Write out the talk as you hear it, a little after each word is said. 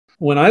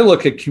when I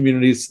look at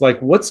communities,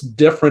 like what's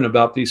different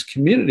about these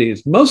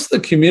communities? Most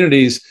of the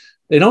communities,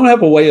 they don't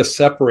have a way of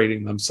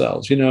separating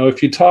themselves.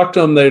 If you talk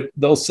to them,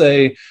 they'll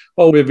say,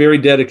 oh, we have very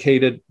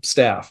dedicated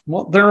staff.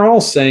 Well, they're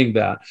all saying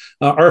that.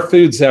 Our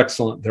food's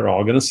excellent. They're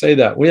all going to say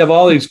that. We have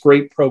all these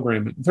great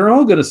programming. They're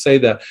all going to say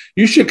that.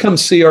 You should come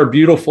see our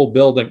beautiful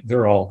building.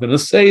 They're all going to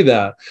say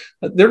that.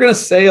 They're going to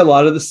say a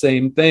lot of the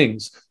same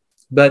things,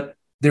 but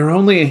there are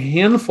only a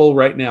handful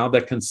right now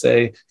that can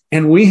say,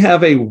 and we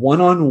have a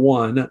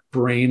one-on-one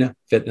brain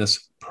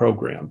fitness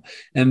program.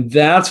 And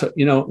that's,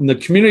 in the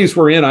communities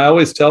we're in, I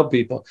always tell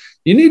people,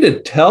 you need to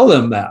tell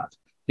them that,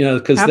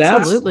 because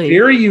that's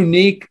very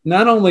unique,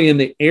 not only in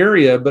the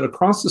area, but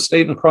across the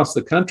state and across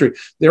the country.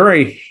 There are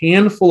a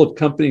handful of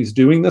companies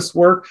doing this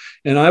work.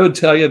 And I would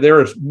tell you, there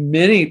are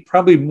many,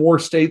 probably more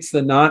states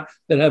than not,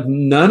 that have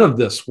none of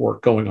this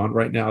work going on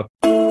right now.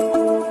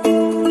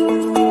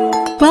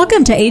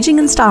 Welcome to Aging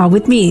in Style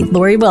with me,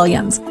 Lori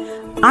Williams.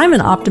 I'm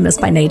an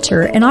optimist by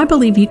nature, and I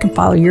believe you can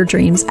follow your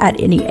dreams at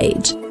any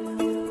age.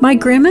 My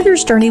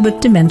grandmother's journey with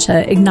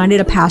dementia ignited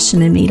a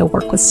passion in me to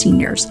work with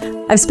seniors.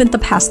 I've spent the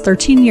past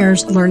 13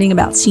 years learning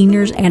about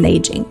seniors and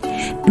aging.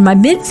 In my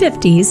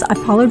mid-50s, I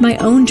followed my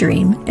own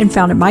dream and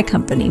founded my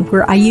company,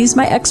 where I use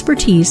my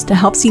expertise to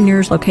help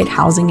seniors locate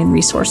housing and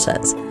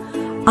resources.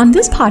 On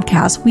this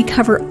podcast, we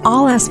cover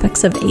all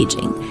aspects of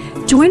aging.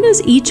 Join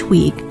us each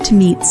week to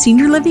meet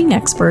senior living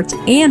experts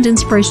and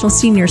inspirational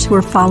seniors who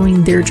are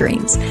following their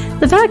dreams.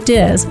 The fact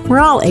is, we're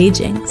all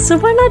aging, so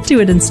why not do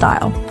it in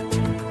style?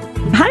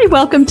 Hi,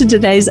 welcome to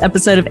today's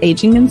episode of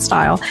Aging in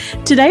Style.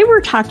 Today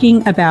we're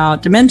talking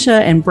about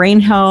dementia and brain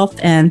health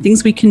and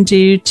things we can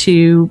do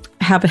to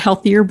have a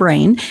healthier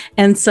brain.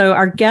 And so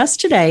our guest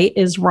today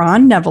is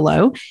Ron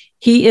Nevelo.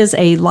 He is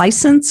a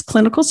licensed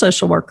clinical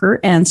social worker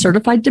and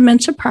certified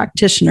dementia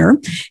practitioner,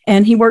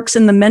 and he works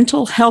in the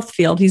mental health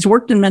field. He's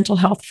worked in mental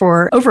health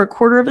for over a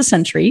quarter of a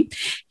century.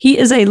 He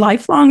is a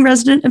lifelong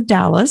resident of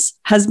Dallas,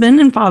 husband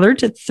and father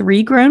to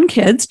 3 grown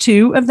kids.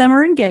 2 of them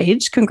are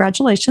engaged.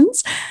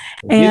 Congratulations.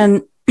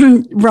 And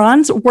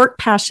Ron's work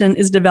passion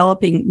is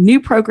developing new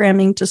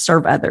programming to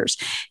serve others.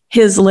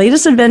 His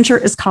latest adventure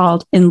is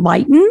called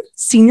Enlighten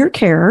Senior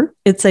Care.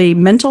 It's a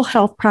mental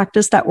health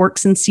practice that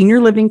works in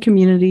senior living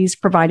communities,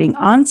 providing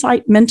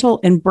on-site mental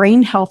and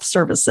brain health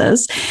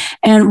services.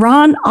 And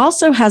Ron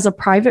also has a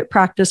private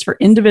practice for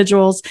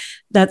individuals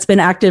that's been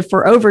active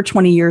for over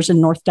 20 years in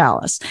North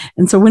Dallas.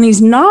 And so when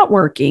he's not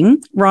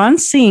working, Ron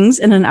sings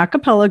in an a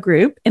cappella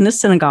group in a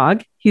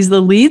synagogue. He's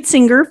the lead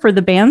singer for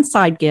the band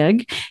Side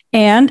Gig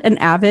and an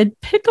avid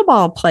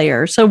pickleball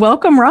player. So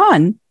welcome,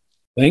 Ron.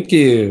 Thank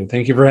you.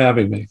 Thank you for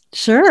having me.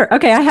 Sure.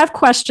 Okay. I have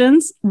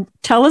questions.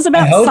 Tell us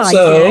about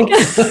Side Gig.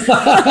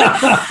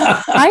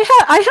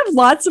 I have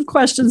lots of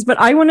questions, but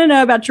I want to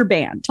know about your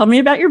band. Tell me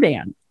about your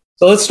band.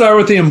 So let's start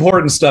with the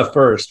important stuff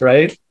first,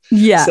 right?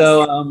 Yes.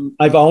 So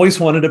I've always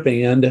wanted a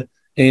band,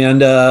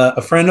 and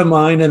a friend of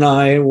mine and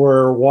I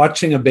were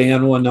watching a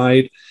band one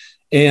night,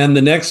 and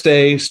the next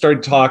day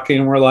started talking,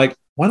 and we're like,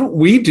 why don't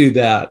we do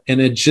that? And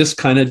it just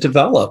kind of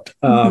developed.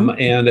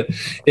 And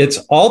it's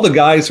all the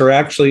guys are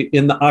actually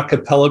in the a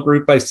cappella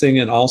group I sing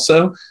in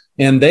also.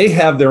 And they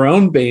have their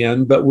own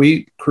band, but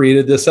we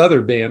created this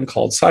other band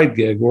called Side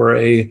Gig. We're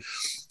a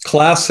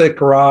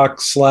classic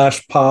rock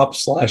 / pop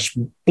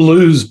 /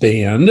 blues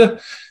band.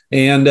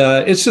 And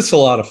it's just a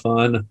lot of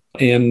fun.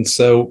 And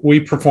so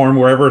we perform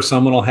wherever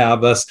someone will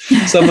have us.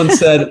 Someone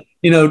said,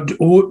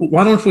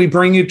 why don't we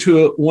bring you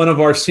to one of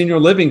our senior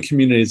living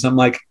communities? I'm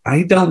like,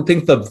 I don't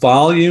think the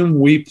volume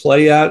we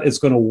play at is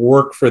going to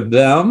work for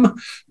them.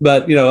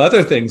 But,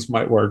 other things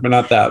might work, but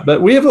not that.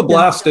 But we have a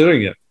blast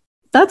doing it.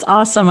 That's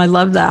awesome. I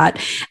love that.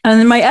 And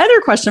then my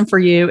other question for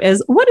you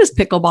is, what is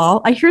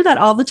pickleball? I hear that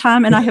all the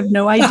time, and I have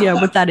no idea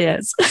what that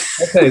is.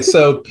 Okay,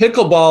 so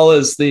pickleball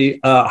is the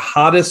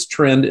hottest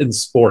trend in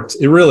sports.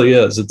 It really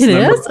is. It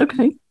is?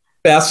 Okay.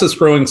 Fastest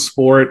growing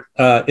sport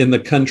in the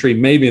country,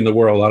 maybe in the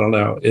world. I don't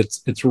know.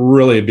 It's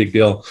really a big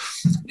deal.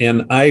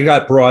 And I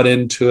got brought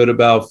into it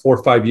about 4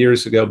 or 5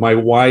 years ago. My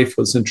wife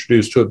was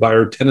introduced to it by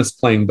her tennis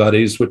playing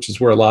buddies, which is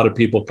where a lot of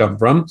people come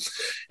from.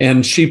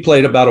 And she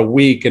played about a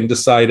week and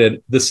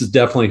decided this is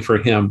definitely for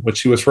him, which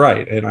she was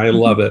right. And I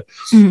love it.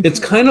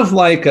 It's kind of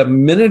like a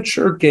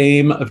miniature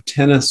game of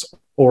tennis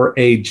or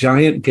a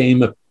giant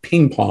game of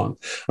ping pong.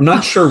 I'm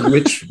not sure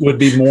which would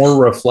be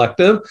more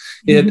reflective.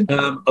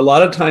 A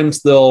lot of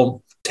times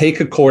they'll take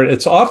a court.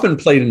 It's often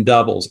played in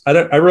doubles.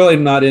 I really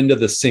am not into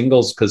the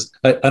singles because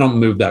I don't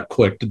move that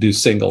quick to do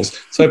singles.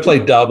 So I play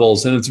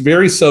doubles, and it's a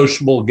very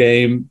sociable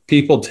game.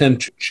 People tend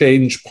to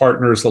change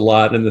partners a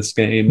lot in this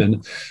game.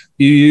 And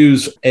you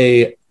use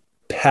a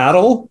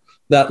paddle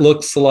that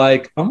looks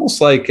like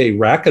almost like a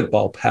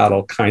racquetball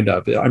paddle, kind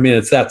of. I mean,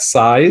 it's that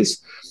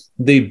size.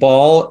 The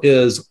ball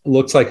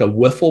looks like a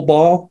wiffle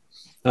ball.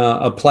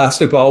 A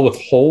plastic ball with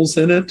holes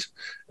in it.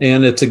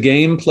 And it's a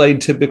game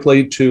played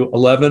typically to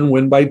 11,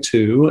 win by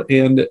 2.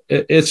 And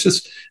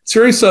it's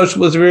very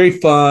social. It's very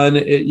fun.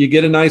 You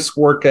get a nice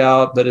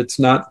workout, but it's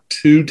not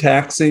too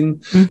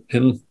taxing.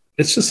 And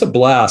it's just a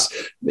blast.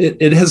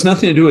 It has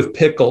nothing to do with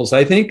pickles.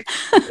 I think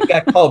it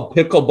got called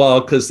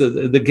pickleball because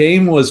the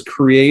game was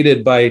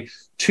created by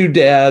two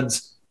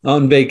dads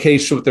on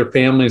vacation with their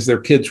families. Their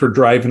kids were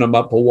driving them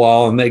up a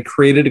wall, and they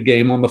created a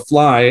game on the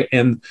fly.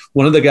 And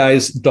one of the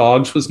guy's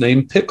dogs was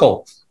named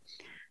Pickle.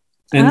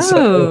 And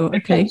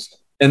okay.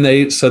 And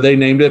they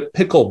named it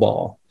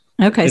pickleball.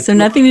 Okay, so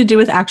nothing to do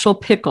with actual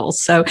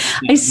pickles. So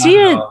I see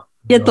it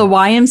at the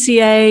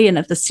YMCA and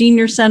at the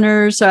senior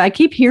centers. So I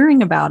keep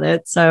hearing about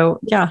it. So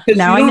yeah,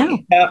 now I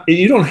know.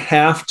 You don't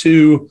have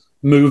to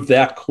move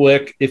that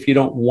quick if you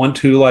don't want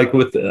to. Like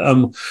with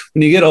when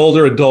you get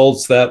older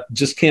adults that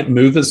just can't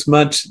move as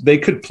much, they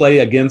could play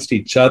against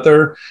each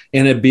other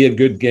and it'd be a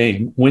good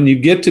game. When you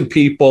get to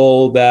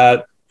people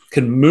that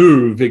can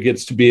move, it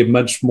gets to be a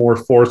much more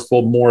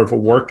forceful, more of a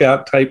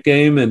workout type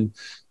game. And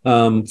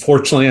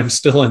fortunately, I'm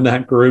still in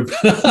that group.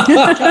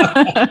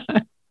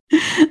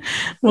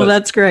 Well,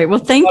 that's great. Well,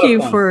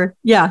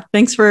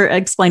 thanks for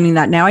explaining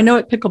that. Now I know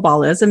what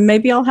pickleball is, and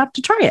maybe I'll have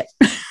to try it.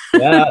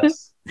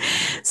 Yes.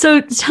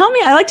 So tell me,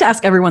 I like to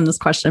ask everyone this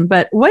question,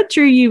 but what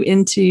drew you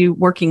into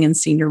working in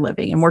senior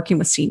living and working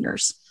with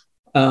seniors?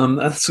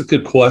 That's a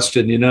good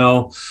question.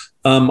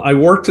 I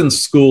worked in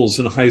schools,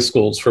 in high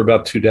schools for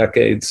about 2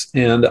 decades,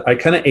 and I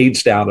kind of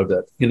aged out of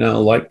it.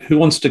 Like who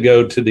wants to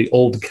go to the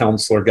old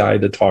counselor guy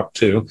to talk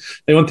to?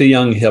 They want the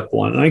young, hip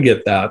one. And I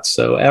get that.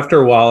 So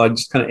after a while, I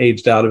just kind of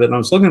aged out of it. And I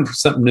was looking for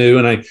something new.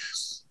 And I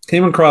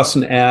came across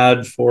an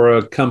ad for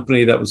a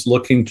company that was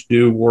looking to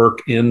do work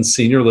in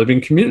senior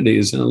living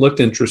communities. And it looked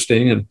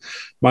interesting. And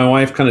my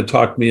wife kind of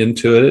talked me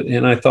into it.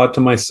 And I thought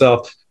to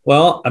myself,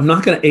 well, I'm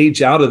not going to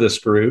age out of this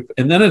group.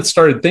 And then I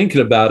started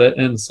thinking about it.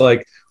 And it's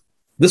like,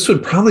 this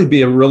would probably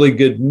be a really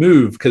good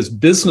move because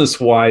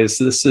business-wise,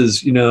 this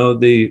is,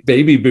 the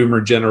baby boomer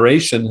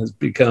generation has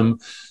become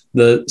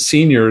the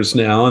seniors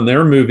now, and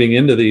they're moving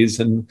into these.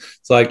 And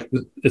it's like,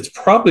 it's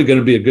probably going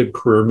to be a good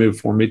career move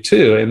for me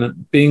too.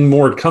 And being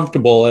more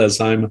comfortable as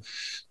I'm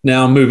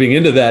now moving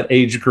into that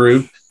age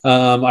group,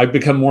 I've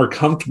become more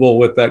comfortable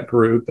with that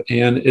group,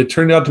 and it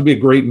turned out to be a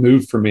great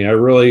move for me.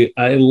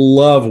 I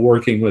love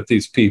working with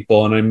these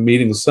people, and I'm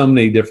meeting so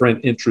many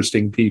different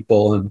interesting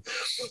people. And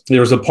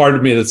there's a part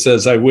of me that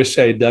says, I wish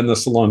I had done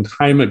this a long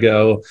time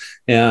ago.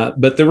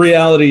 But the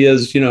reality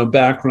is,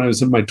 back when I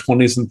was in my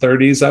 20s and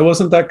 30s, I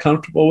wasn't that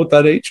comfortable with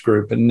that age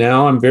group. And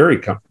now I'm very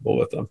comfortable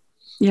with them.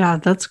 Yeah,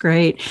 that's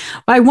great.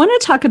 Well, I want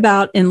to talk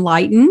about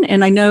Enlighten,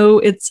 and I know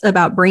it's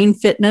about brain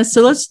fitness.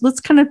 So let's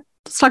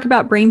talk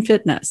about brain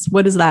fitness.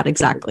 What is that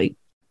exactly?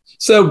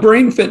 So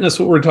brain fitness,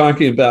 what we're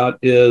talking about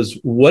is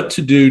what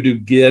to do to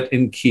get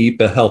and keep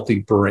a healthy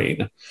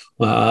brain.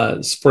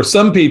 For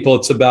some people,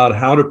 it's about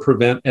how to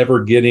prevent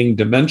ever getting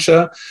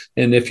dementia.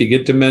 And if you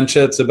get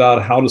dementia, it's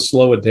about how to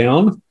slow it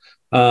down.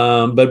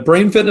 But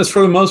brain fitness,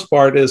 for the most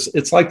part,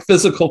 it's like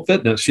physical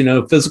fitness.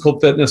 Physical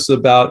fitness is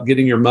about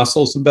getting your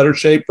muscles in better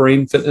shape.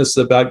 Brain fitness is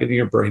about getting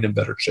your brain in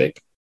better shape.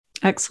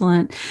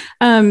 Excellent.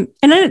 And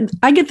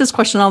I get this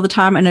question all the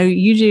time. I know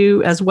you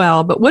do as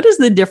well, but what is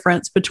the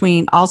difference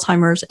between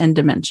Alzheimer's and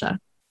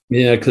dementia?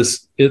 Yeah,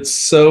 because it's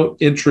so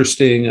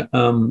interesting.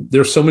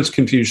 There's so much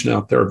confusion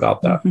out there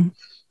about that. Mm-hmm.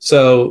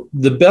 So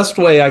the best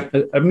way, I'm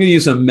going to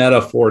use a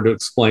metaphor to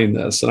explain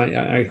this. And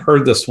I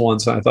heard this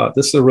once, and I thought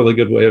this is a really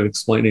good way of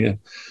explaining it.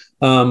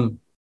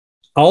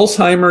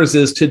 Alzheimer's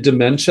is to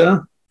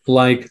dementia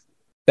like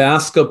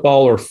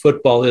basketball or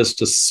football is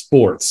to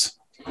sports.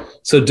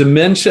 So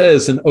dementia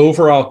is an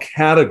overall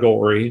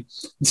category.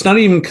 It's not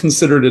even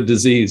considered a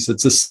disease.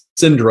 It's a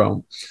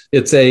syndrome.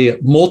 It's a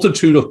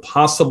multitude of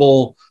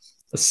possible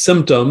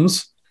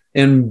symptoms.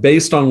 And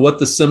based on what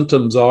the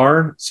symptoms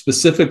are,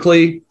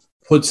 specifically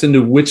puts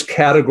into which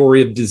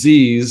category of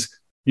disease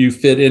you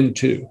fit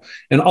into.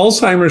 And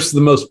Alzheimer's is the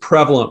most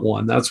prevalent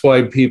one. That's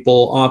why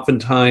people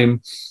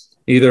oftentimes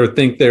either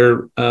think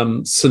they're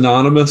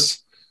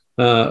synonymous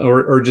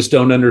or just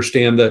don't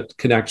understand that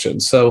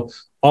connection. So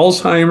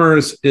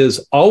Alzheimer's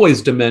is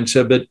always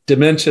dementia, but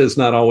dementia is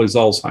not always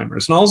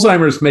Alzheimer's. And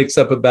Alzheimer's makes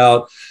up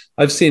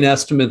I've seen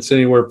estimates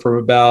anywhere from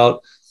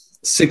about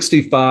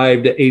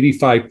 65 to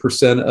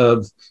 85%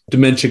 of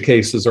dementia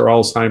cases are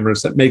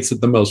Alzheimer's. That makes it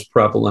the most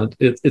prevalent.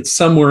 It's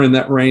somewhere in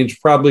that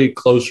range, probably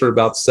closer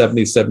about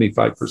 70,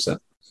 75%.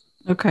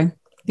 Okay.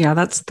 Yeah,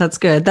 that's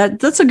good.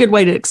 That's a good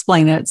way to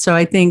explain it. So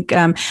I think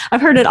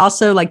I've heard it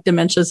also like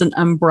dementia is an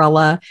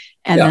umbrella,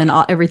 and then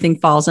everything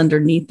falls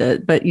underneath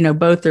it. But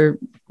both are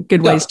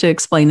good ways to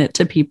explain it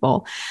to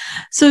people.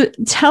 So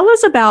tell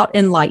us about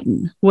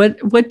Enlighten.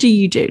 What do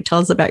you do? Tell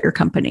us about your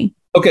company.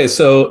 Okay,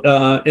 so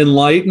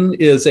Enlighten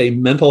is a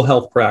mental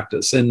health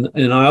practice, and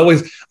I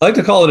like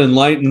to call it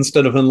Enlighten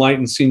instead of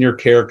Enlighten Senior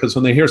Care, because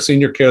when they hear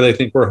senior care, they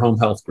think we're a home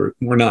health group.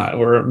 We're not.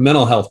 We're a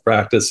mental health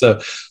practice. So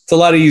it's a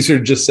lot easier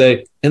to just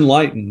say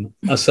Enlighten.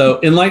 So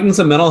Enlighten's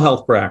a mental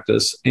health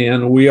practice,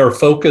 and we are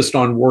focused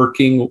on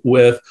working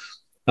with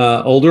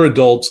older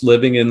adults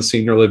living in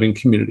senior living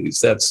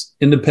communities. That's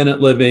independent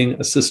living,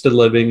 assisted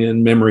living,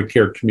 and memory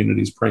care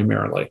communities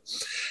primarily.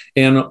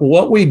 And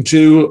what we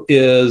do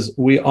is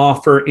we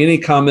offer any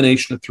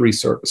combination of 3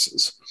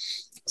 services.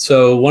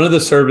 So one of the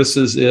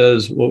services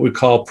is what we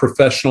call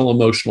professional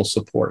emotional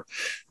support.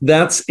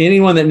 That's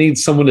anyone that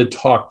needs someone to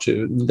talk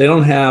to. They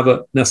don't have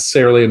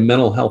necessarily a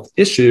mental health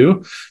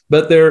issue,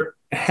 but they're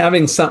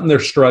having something they're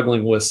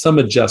struggling with, some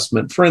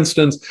adjustment. For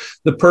instance,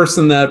 the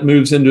person that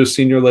moves into a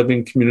senior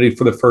living community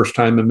for the first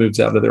time and moves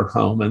out of their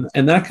home.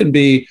 And that can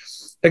be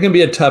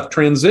a tough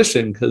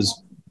transition,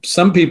 because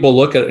some people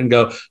look at it and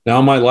go,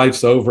 now my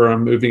life's over,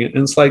 I'm moving it.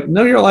 And it's like,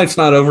 no, your life's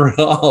not over at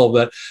all,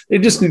 but they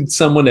just need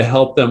someone to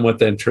help them with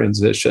that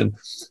transition.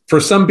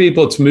 For some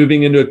people, it's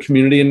moving into a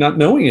community and not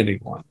knowing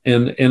anyone.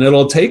 And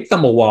it'll take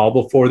them a while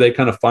before they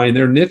kind of find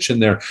their niche in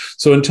there.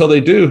 So until they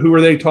do, who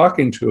are they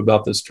talking to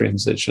about this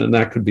transition? And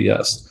that could be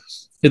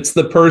us. It's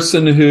the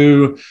person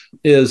who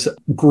is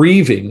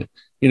grieving,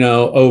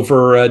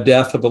 over a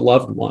death of a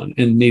loved one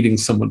and needing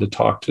someone to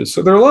talk to.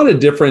 So there are a lot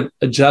of different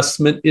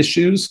adjustment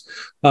issues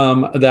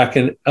that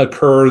can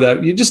occur,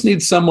 that you just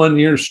need someone,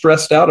 you're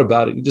stressed out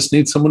about it. You just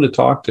need someone to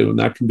talk to, and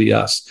that can be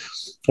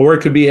us. Or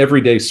it could be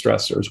everyday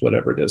stressors,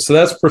 whatever it is. So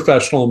that's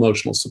professional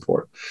emotional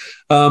support.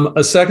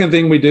 A second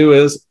thing we do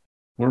is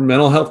we're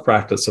mental health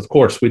practice. Of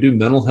course, we do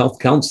mental health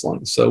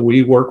counseling. So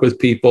we work with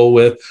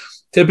people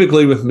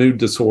typically with mood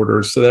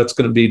disorders. So that's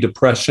going to be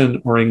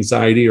depression or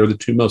anxiety are the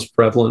two most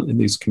prevalent in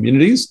these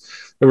communities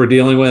that we're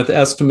dealing with.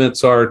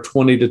 Estimates are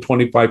 20 to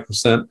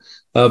 25%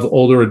 of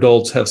older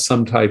adults have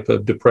some type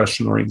of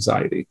depression or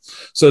anxiety.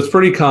 So it's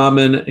pretty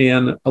common.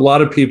 And a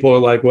lot of people are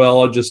like,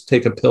 well, I'll just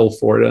take a pill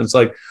for it. And it's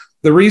like,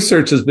 the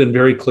research has been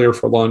very clear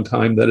for a long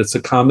time that it's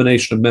a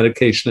combination of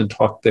medication and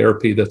talk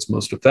therapy that's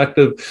most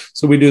effective.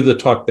 So we do the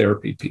talk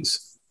therapy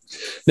piece.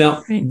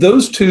 Now,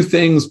 those two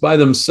things by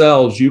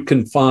themselves, you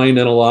can find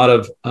in a lot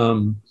of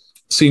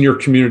senior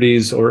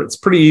communities, or it's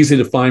pretty easy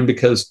to find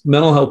because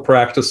mental health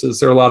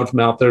practices, there are a lot of them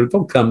out there.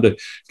 They'll come to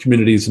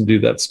communities and do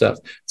that stuff.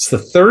 It's the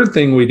third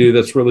thing we do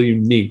that's really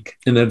unique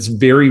and that's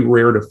very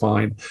rare to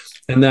find.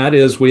 And that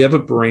is we have a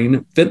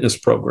brain fitness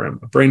program,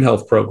 a brain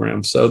health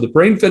program. So the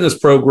brain fitness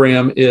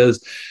program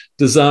is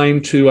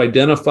designed to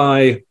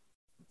identify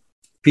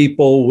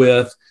people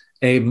with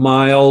a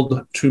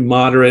mild to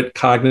moderate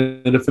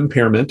cognitive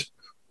impairment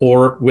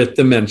or with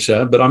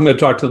dementia, but I'm going to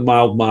talk to the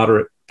mild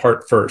moderate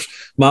part first.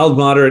 Mild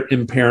moderate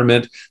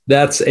impairment,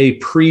 that's a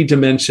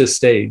pre-dementia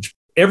stage.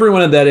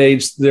 Everyone at that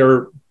age,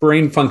 their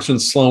brain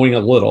function's slowing a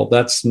little.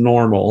 That's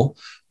normal.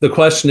 The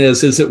question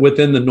is it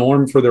within the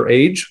norm for their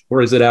age,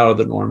 or is it out of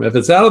the norm? If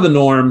it's out of the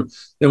norm,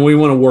 then we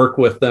want to work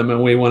with them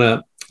and we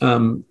want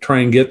to try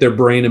and get their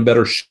brain in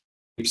better shape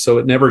so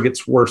it never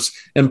gets worse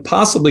and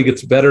possibly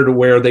gets better to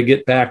where they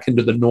get back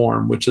into the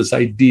norm, which is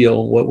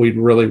ideal, what we'd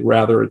really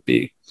rather it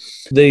be.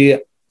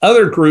 The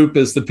other group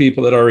is the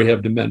people that already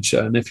have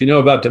dementia. And if you know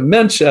about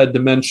dementia,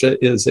 dementia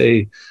is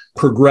a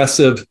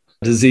progressive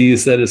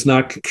disease that is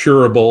not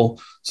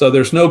curable. So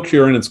there's no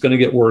cure and it's going to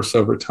get worse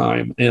over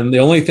time. And the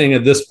only thing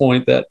at this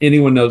point that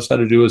anyone knows how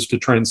to do is to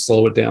try and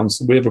slow it down.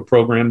 So we have a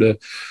program to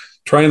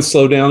try and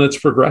slow down its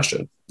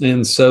progression.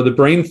 And so the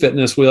brain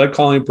fitness, we like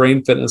calling it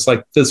brain fitness,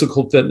 like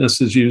physical fitness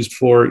is used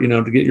for,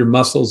 to get your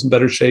muscles in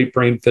better shape,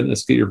 brain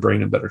fitness, get your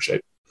brain in better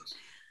shape.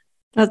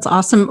 That's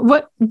awesome.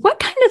 What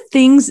kind of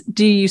things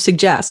do you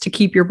suggest to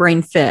keep your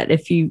brain fit?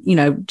 If you,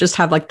 just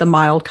have like the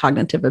mild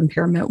cognitive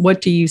impairment,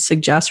 what do you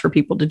suggest for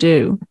people to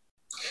do?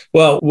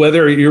 Well,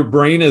 whether your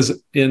brain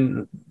is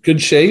in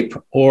good shape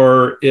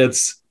or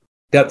it's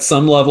got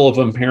some level of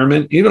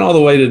impairment, even all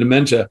the way to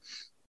dementia,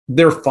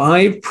 there are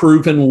 5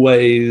 proven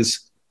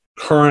ways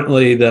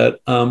currently that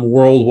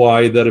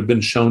worldwide that have been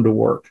shown to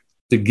work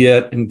to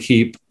get and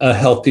keep a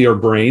healthier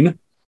brain.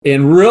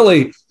 And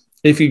really,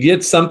 if you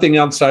get something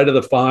outside of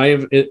the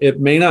 5, it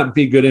may not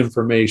be good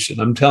information.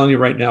 I'm telling you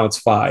right now, it's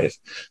 5.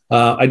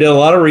 I did a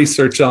lot of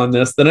research on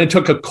this. Then I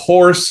took a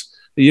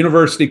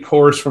university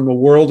course from a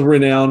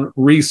world-renowned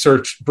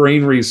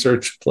brain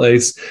research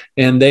place,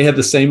 and they had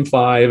the same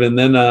 5. And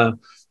then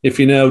if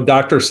you know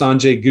Dr.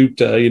 Sanjay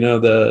Gupta,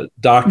 the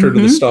doctor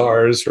to the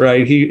stars,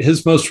 right?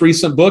 His most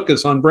recent book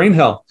is on brain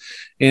health.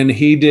 And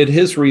he did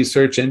his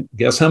research, and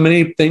guess how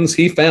many things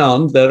he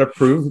found that are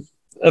proved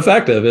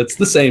effective? It's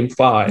the same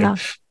 5. Yeah.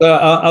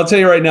 I'll tell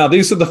you right now,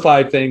 these are the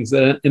 5 things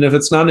and if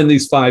it's not in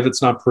these 5,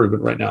 it's not proven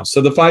right now.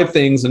 So the 5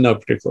 things in no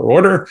particular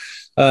order.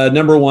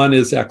 Number 1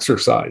 is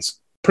exercise,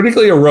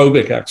 particularly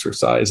aerobic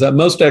exercise.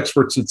 Most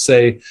experts would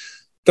say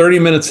 30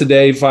 minutes a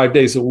day, 5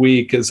 days a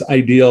week is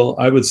ideal.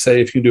 I would say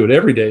if you do it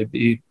every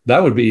day,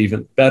 that would be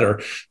even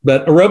better.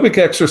 But aerobic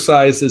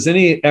exercise is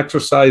any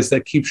exercise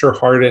that keeps your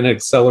heart at an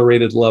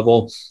accelerated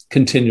level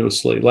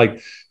continuously.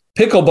 Like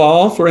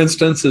pickleball, for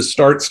instance, is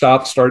start,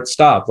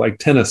 stop, like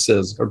tennis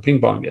is or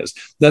ping pong is.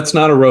 That's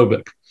not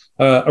aerobic.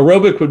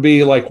 Aerobic would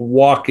be like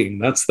walking.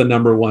 That's the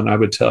number 1, I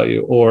would tell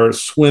you, or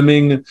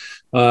swimming,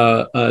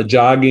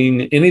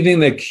 jogging,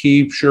 anything that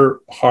keeps your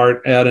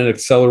heart at an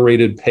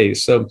accelerated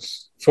pace. So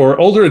for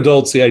older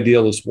adults, the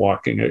ideal is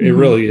walking. It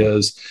really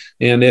is.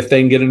 And if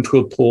they can get into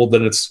a pool,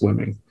 then it's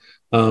swimming.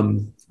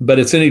 But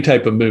it's any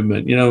type of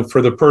movement.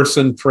 For the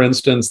person, for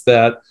instance,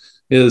 that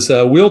is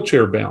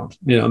wheelchair bound,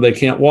 they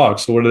can't walk.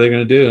 So what are they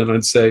going to do? And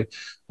I'd say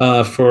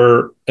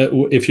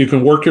if you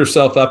can work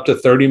yourself up to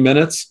 30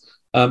 minutes,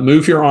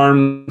 move your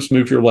arms,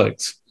 move your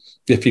legs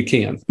if you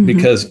can,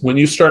 because when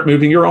you start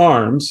moving your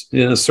arms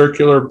in a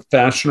circular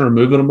fashion or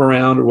moving them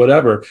around or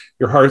whatever,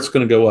 your heart's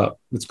going to go up.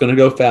 It's going to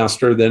go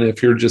faster than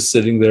if you're just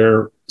sitting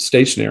there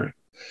stationary.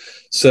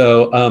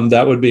 So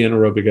that would be an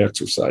aerobic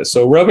exercise.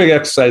 So aerobic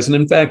exercise, and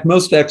in fact,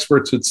 most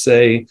experts would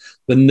say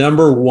the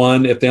number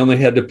one, if they only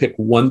had to pick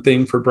one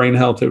thing for brain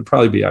health, it would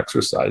probably be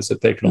exercise if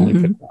they could only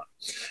pick one.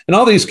 And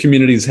all these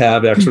communities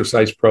have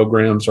exercise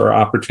programs or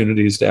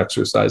opportunities to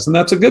exercise, and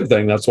that's a good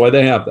thing. That's why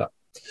they have them.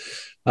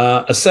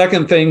 A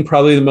second thing,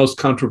 probably the most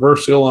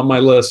controversial on my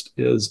list,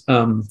 is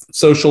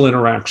social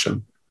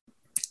interaction.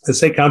 I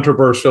say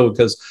controversial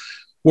because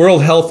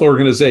World Health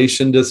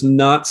Organization does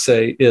not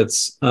say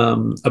it's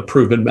a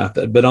proven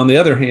method. But on the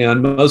other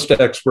hand, most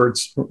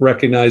experts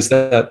recognize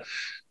that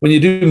when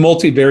you do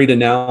multivariate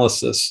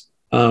analysis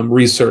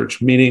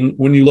research, meaning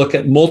when you look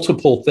at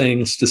multiple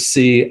things to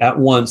see at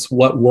once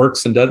what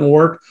works and doesn't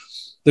work,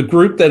 the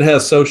group that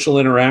has social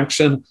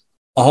interaction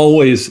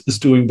always is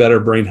doing better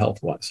brain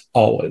health-wise,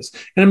 always.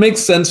 And it makes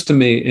sense to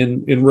me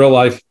in real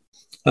life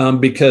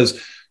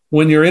because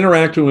when you're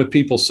interacting with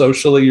people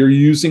socially, you're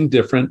using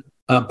different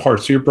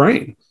parts of your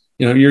brain.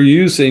 You're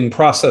using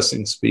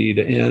processing speed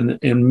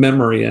and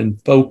memory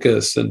and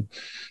focus. And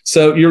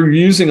so you're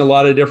using a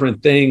lot of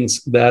different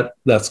things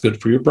that's good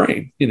for your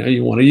brain.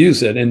 You want to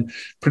use it. And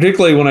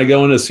particularly when I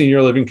go into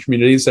senior living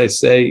communities, I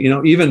say,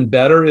 even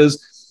better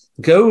is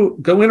go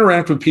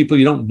interact with people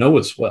you don't know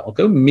as well.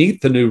 Go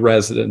meet the new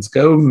residents,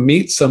 go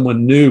meet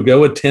someone new,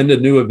 go attend a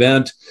new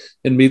event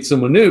and meet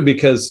someone new,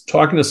 because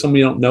talking to someone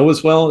you don't know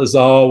as well is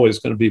always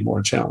going to be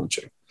more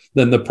challenging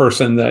than the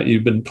person that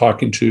you've been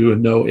talking to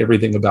and know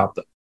everything about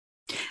them.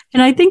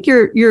 And I think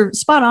you're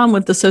spot on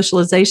with the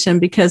socialization,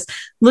 because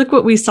look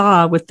what we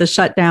saw with the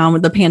shutdown,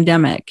 with the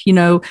pandemic.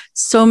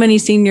 So many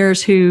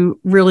seniors who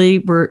really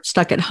were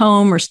stuck at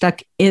home or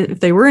if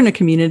they were in a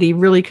community,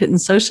 really couldn't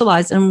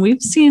socialize. And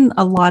we've seen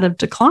a lot of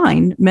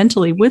decline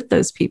mentally with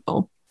those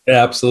people.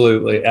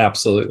 Absolutely.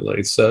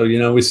 Absolutely. So,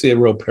 we see a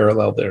real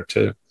parallel there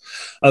too.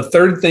 A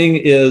third thing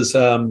is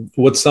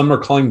what some are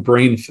calling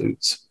brain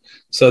foods.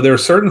 So there are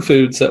certain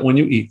foods that when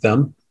you eat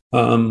them,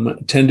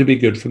 tend to be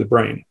good for the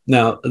brain.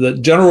 Now, the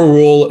general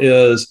rule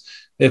is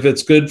if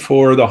it's good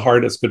for the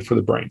heart, it's good for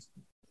the brain.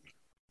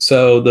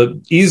 So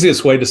the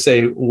easiest way to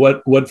say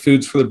what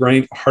foods for the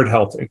brain, heart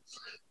healthy.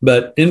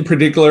 But in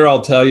particular,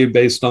 I'll tell you,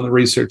 based on the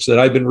research that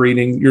I've been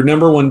reading, your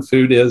number one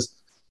food is,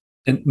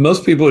 and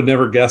most people would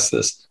never guess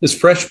this, is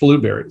fresh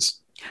blueberries.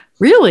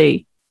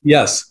 Really?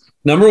 Yes.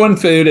 Number one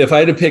food, if I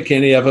had to pick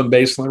any of them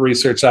based on the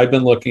research I've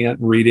been looking at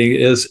and reading,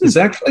 is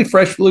actually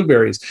fresh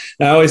blueberries.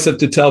 And I always have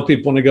to tell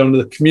people when I go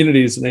into the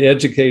communities and they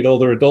educate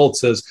older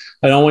adults, is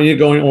I don't want you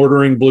going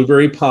ordering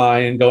blueberry pie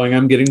and going,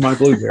 I'm getting my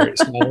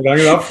blueberries. No, we're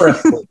talking about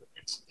fresh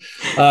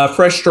blueberries.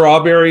 Fresh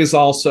strawberries,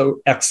 also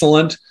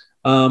excellent.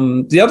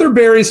 The other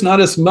berries, not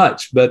as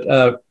much,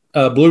 but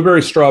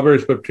blueberries,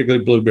 strawberries, but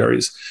particularly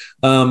blueberries.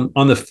 On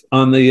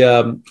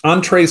the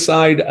entree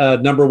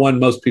side, number one,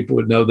 most people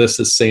would know this,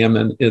 is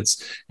salmon.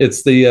 It's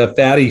the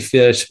fatty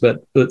fish,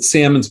 but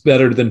salmon's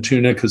better than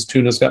tuna because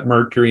tuna's got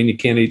mercury and you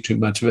can't eat too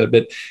much of it.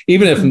 But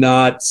even if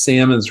not,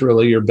 salmon's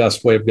really your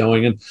best way of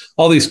going. And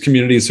all these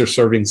communities are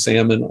serving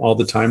salmon all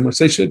the time, which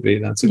they should be.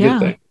 That's a good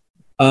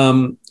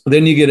thing.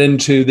 Then you get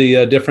into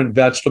the different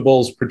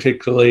vegetables,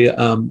 particularly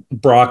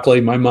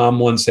broccoli. My mom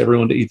wants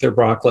everyone to eat their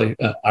broccoli.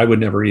 I would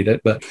never eat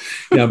it, but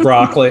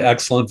broccoli,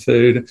 excellent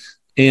food.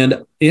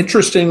 And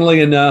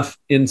interestingly enough,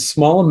 in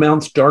small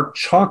amounts, dark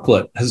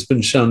chocolate has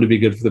been shown to be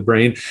good for the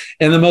brain.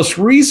 And the most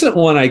recent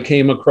one I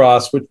came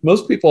across, which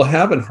most people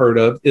haven't heard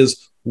of,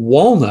 is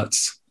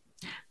walnuts.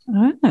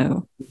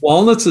 Oh.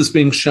 Walnuts is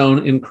being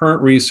shown in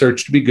current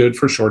research to be good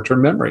for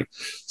short-term memory.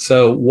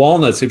 So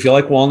walnuts, if you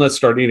like walnuts,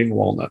 start eating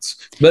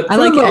walnuts. But for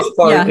the most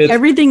part,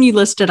 everything you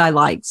listed, I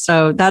like.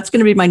 So that's going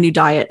to be my new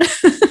diet.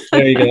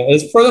 There you go.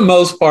 It's, for the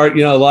most part,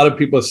 a lot of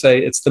people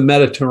say it's the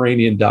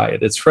Mediterranean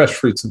diet. It's fresh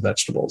fruits and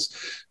vegetables.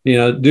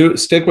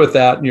 Stick with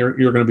that, and you're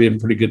going to be in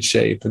pretty good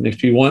shape. And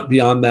if you want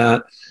beyond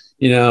that,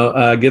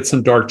 get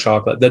some dark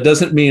chocolate. That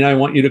doesn't mean I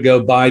want you to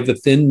go buy the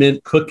Thin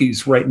Mint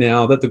cookies right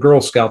now that the Girl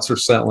Scouts are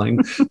selling.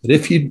 But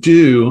if you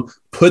do,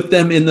 put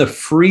them in the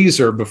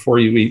freezer before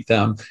you eat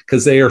them,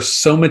 because they are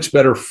so much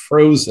better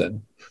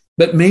frozen.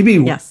 But maybe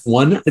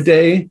one a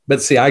day.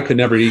 But see, I could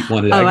never eat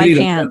one a day. I could eat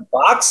a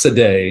box a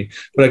day,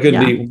 but I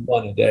couldn't eat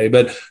one a day.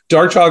 But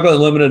dark chocolate,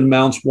 limited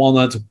amounts,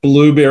 walnuts,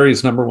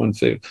 blueberries, number one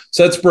food.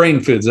 So that's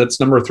brain foods. That's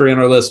number 3 on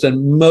our list.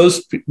 And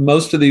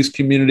most of these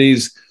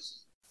communities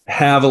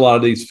have a lot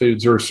of these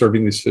foods or are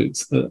serving these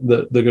foods.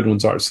 The good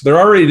ones are. So they're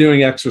already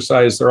doing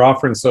exercise. They're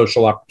offering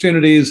social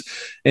opportunities,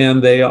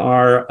 and they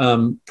are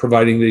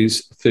providing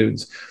these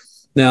foods.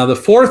 Now, the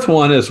fourth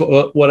one is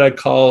what I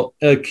call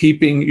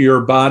keeping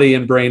your body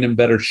and brain in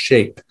better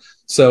shape.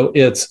 So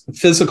it's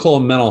physical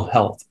and mental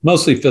health,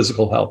 mostly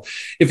physical health.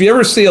 If you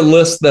ever see a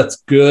list that's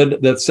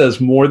good, that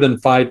says more than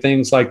 5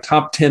 things, like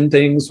top 10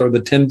 things or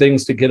the 10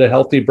 things to get a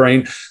healthy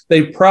brain,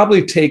 they've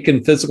probably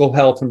taken physical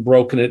health and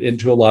broken it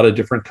into a lot of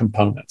different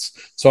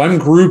components. So I'm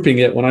grouping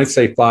it. When I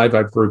say 5,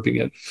 I'm grouping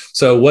it.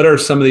 So what are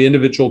some of the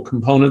individual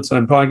components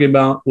I'm talking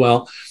about?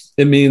 Well,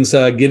 it means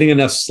getting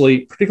enough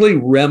sleep, particularly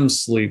REM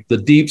sleep, the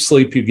deep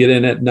sleep you get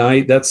in at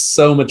night. That's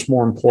so much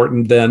more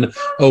important than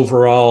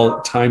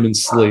overall time and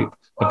sleep.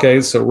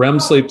 Okay, so REM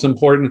sleep's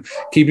important.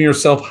 Keeping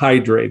yourself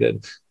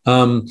hydrated,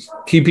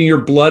 keeping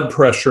your blood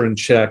pressure in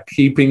check,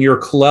 keeping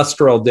your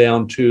cholesterol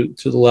down to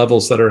the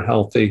levels that are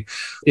healthy.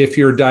 If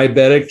you're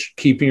diabetic,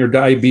 keeping your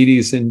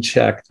diabetes in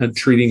check and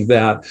treating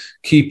that.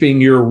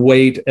 Keeping your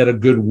weight at a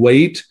good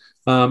weight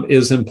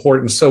is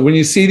important. So when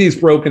you see these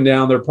broken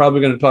down, they're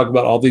probably going to talk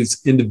about all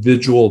these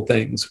individual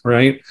things,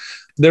 right?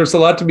 There's a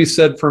lot to be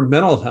said for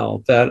mental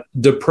health, that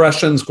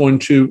depression is going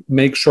to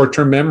make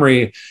short-term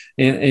memory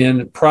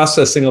and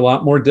processing a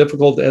lot more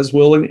difficult, as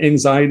will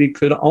anxiety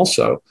could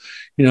also.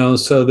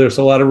 So there's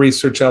a lot of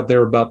research out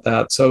there about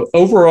that. So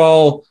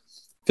overall,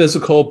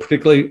 physical,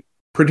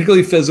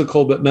 particularly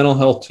physical, but mental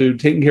health too,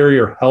 taking care of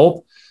your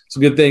health is a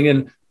good thing.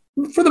 And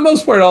for the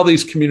most part, all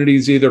these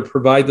communities either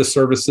provide the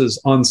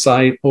services on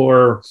site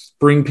or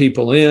bring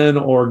people in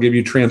or give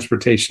you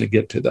transportation to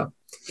get to them.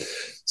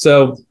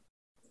 So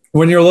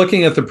when you're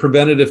looking at the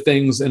preventative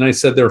things, and I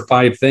said there are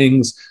 5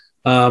 things,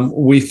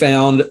 we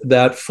found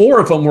that 4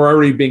 of them were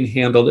already being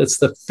handled. It's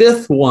the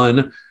 5th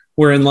one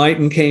where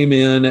Enlighten came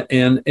in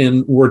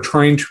and we're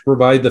trying to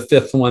provide the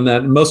 5th one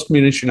that in most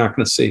communities you're not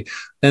going to see.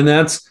 And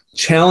that's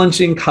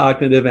challenging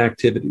cognitive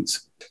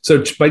activities.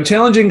 So by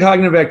challenging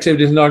cognitive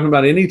activities, I'm talking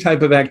about any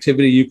type of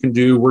activity you can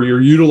do where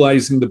you're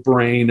utilizing the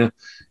brain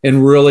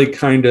and really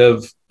kind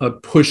of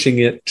pushing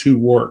it to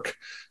work.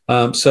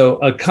 So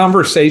a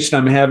conversation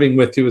I'm having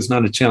with you is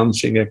not a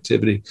challenging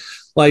activity.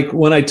 Like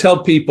when I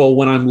tell people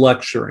when I'm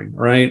lecturing,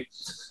 right?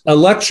 A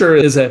lecture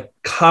is a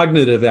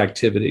cognitive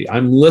activity.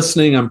 I'm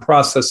listening, I'm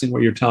processing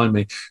what you're telling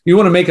me. You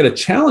want to make it a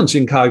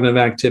challenging cognitive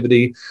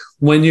activity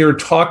when you're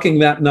talking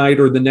that night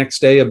or the next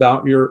day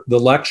about the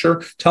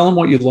lecture, tell them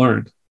what you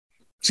learned.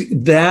 See,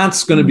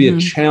 that's going to be a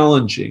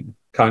challenging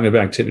cognitive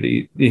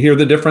activity. You hear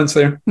the difference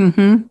there?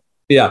 Mm-hmm.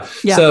 Yeah.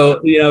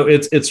 So,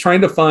 it's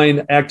trying to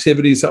find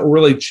activities that will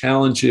really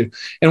challenge you.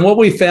 And what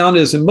we found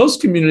is in most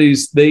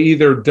communities, they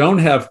either don't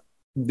have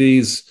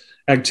these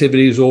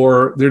activities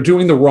or they're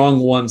doing the wrong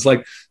ones.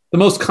 Like the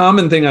most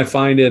common thing I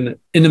find in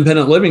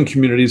independent living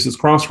communities is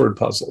crossword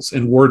puzzles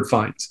and word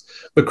finds.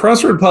 But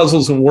crossword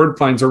puzzles and word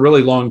finds are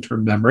really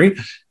long-term memory.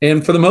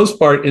 And for the most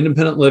part,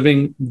 independent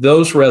living,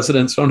 those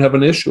residents don't have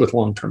an issue with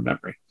long-term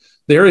memory.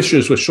 Their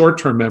issues with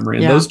short-term memory,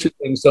 and those 2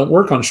 things don't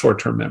work on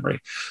short-term memory.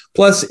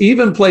 Plus,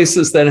 even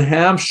places that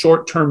have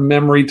short-term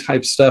memory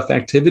type stuff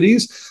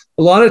activities,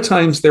 a lot of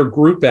times they're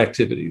group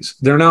activities.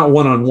 They're not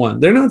one-on-one.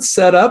 They're not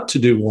set up to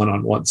do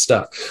one-on-one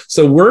stuff.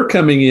 So we're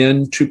coming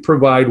in to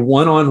provide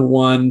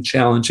one-on-one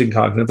challenging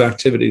cognitive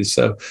activities.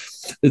 So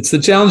it's the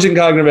challenging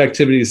cognitive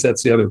activities.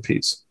 That's the other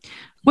piece.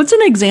 What's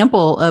an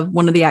example of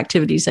one of the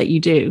activities that you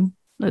do,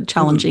 a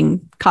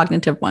challenging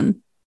cognitive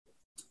one?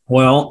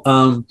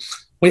 Well,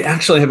 we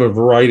actually have a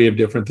variety of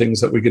different things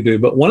that we could do.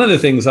 But one of the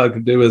things I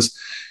could do is,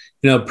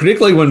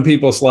 particularly when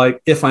people's like,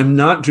 if I'm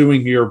not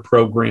doing your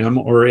program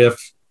or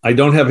if I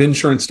don't have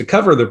insurance to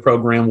cover the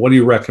program, what do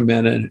you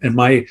recommend? And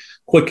my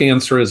quick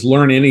answer is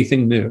learn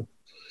anything new.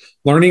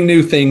 Learning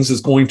new things is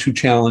going to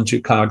challenge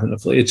you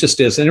cognitively. It just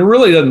is. And it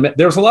really doesn't,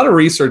 there's a lot of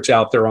research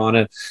out there on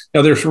it.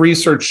 There's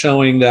research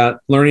showing that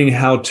learning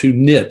how to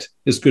knit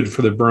is good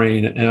for the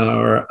brain,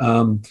 or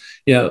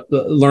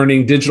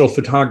learning digital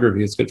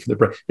photography is good for the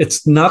brain.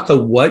 It's not the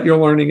what you're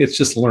learning, it's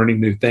just learning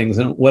new things.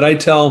 And what I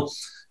tell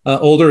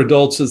older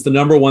adults is the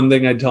number one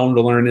thing I tell them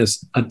to learn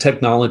is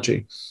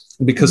technology,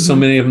 because so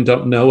many of them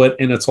don't know it,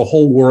 and it's a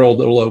whole world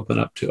that will open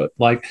up to it.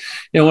 Like,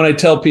 when I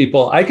tell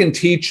people, I can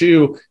teach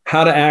you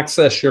how to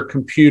access your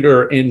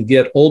computer and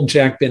get old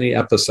Jack Benny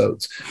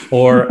episodes,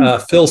 or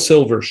Phil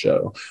Silver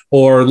show,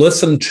 or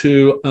listen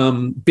to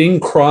Bing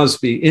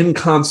Crosby in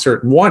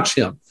concert and watch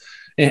him.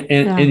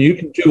 And you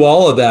can do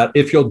all of that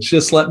if you'll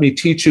just let me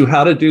teach you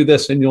how to do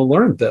this, and you'll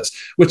learn this,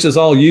 which is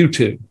all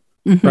YouTube,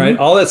 right?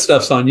 All that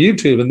stuff's on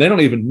YouTube, and they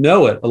don't even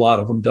know it. A lot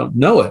of them don't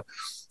know it.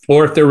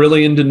 Or if they're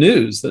really into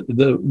news,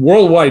 the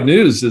worldwide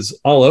news is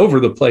all over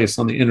the place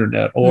on the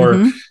internet.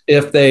 Or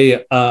if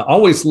they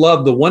always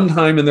loved the one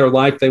time in their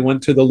life they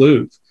went to the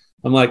Louvre.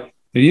 I'm like,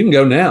 you can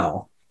go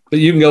now, but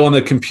you can go on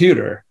the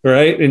computer,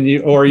 right? And you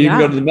can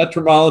go to the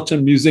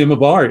Metropolitan Museum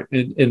of Art,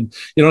 and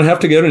you don't have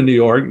to go to New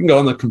York. You can go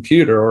on the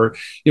computer. Or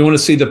you want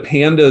to see the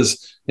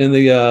pandas in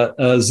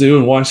the zoo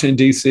in Washington,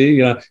 D.C.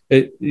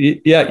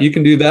 You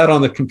can do that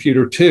on the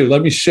computer too.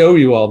 Let me show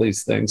you all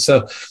these things.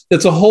 So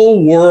it's a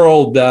whole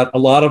world that a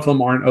lot of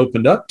them aren't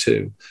opened up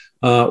to,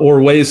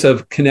 or ways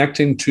of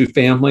connecting to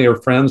family or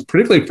friends,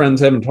 particularly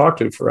friends I haven't talked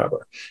to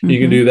forever. You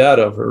can do that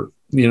over,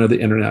 the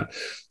internet.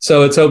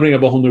 So it's opening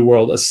up a whole new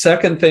world. A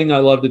second thing I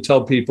love to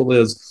tell people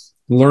is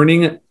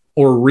learning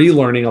or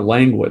relearning a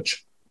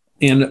language.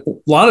 And a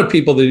lot of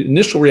people, the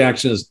initial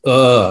reaction is,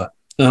 I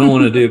don't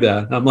want to do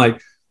that. I'm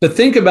like, but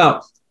think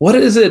about, what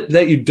is it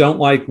that you don't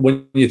like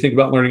when you think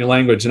about learning a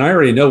language? And I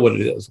already know what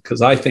it is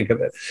because I think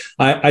of it.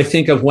 I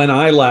think of when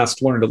I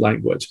last learned a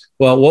language.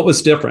 Well, what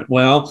was different?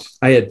 Well,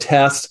 I had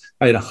tests,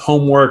 I had a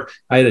homework,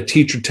 I had a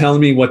teacher telling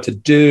me what to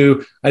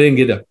do. I didn't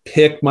get to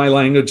pick my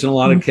language in a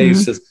lot of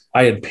cases.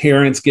 I had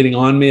parents getting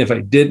on me if I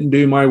didn't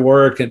do my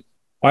work. And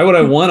why would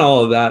I want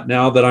all of that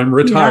now that I'm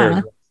retired?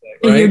 Yeah.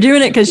 Right? And you're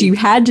doing it because you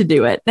had to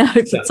do it. Now,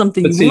 if it's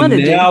something you want to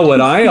do. Now what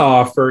I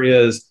offer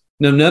is,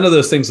 no, none of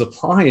those things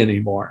apply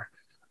anymore.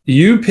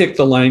 You pick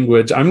the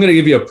language. I'm going to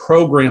give you a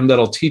program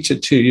that'll teach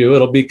it to you.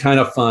 It'll be kind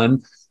of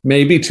fun,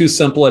 maybe too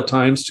simple at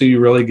times till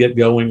you really get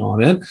going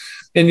on it.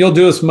 And you'll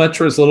do as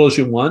much or as little as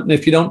you want. And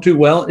if you don't do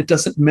well, it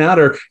doesn't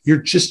matter. You're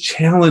just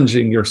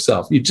challenging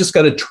yourself. You just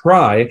got to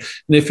try.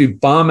 And if you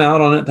bomb out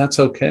on it, that's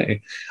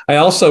okay. I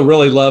also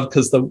really love,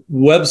 because the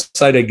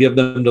website I give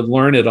them to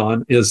learn it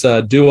on is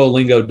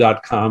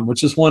duolingo.com,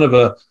 which is one of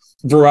a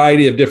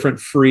variety of different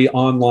free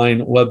online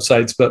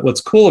websites. But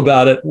what's cool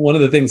about it, one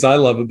of the things I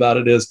love about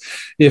it is,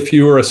 if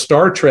you are a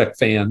Star Trek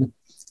fan,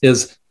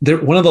 is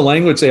one of the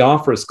language they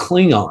offer is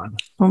Klingon,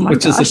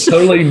 which is a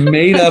totally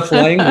made up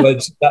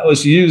language that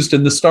was used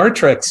in the Star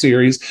Trek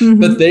series,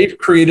 but they've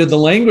created the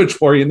language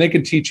for you and they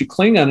can teach you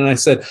Klingon. And I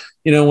said,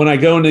 when I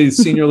go into these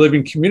senior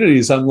living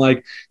communities, I'm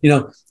like,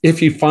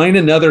 if you find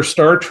another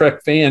Star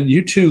Trek fan,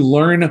 you two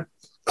learn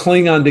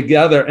Klingon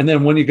together. And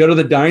then when you go to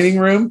the dining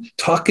room,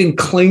 talking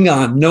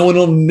Klingon, no one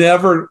will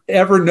never,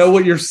 ever know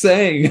what you're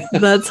saying.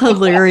 That's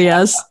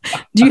hilarious.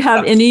 Do you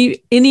have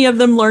any of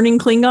them learning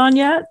Klingon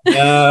yet?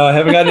 No, I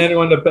haven't gotten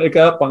anyone to pick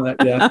up on that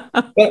yet.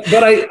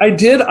 But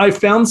I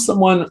found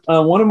someone,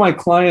 one of my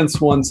clients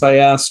once, I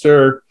asked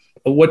her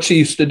what she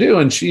used to do.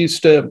 And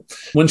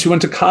when she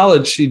went to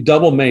college, she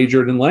double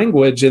majored in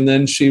language. And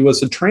then she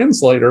was a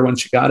translator when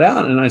she got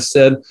out. And I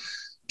said,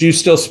 do you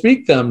still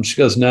speak them? She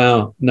goes,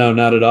 no,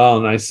 not at all.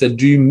 And I said,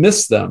 do you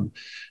miss them?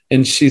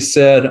 And she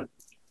said,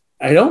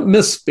 I don't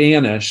miss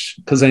Spanish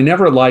because I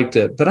never liked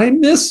it, but I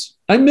miss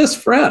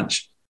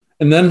French.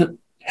 And then,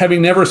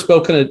 having never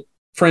spoken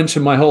French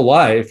in my whole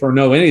life or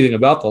know anything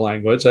about the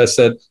language, I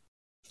said,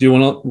 do you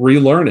want to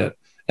relearn it?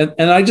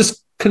 And I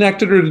just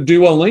connected her to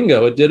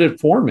Duolingo. It did it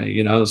for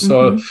me,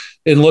 So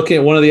in looking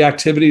at one of the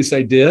activities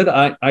I did,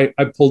 I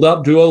pulled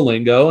up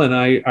Duolingo and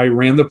I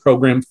ran the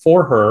program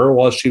for her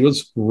while she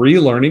was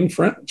relearning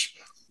French.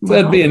 So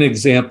that'd be an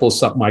example of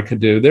something I could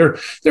do. There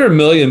are a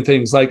million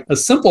things. Like a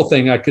simple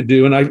thing I could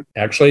do, and I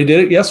did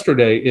it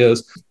yesterday,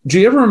 is, do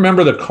you ever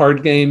remember the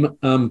card game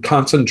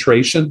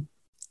Concentration?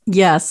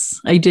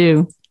 Yes, I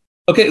do.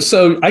 Okay,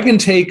 so I can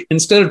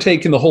instead of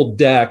taking the whole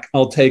deck,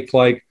 I'll take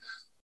like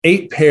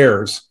 8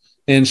 pairs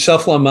and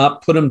shuffle them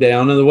up, put them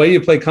down. And the way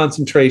you play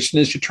Concentration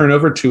is you turn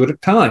over 2 at a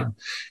time.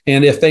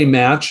 And if they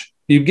match,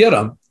 you get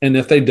them. And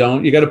if they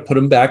don't, you got to put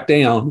them back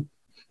down.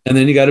 And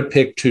then you got to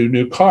pick 2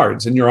 new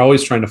cards. And you're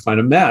always trying to find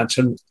a match.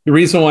 And the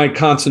reason why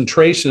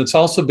Concentration,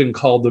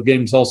 the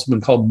game's also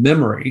been called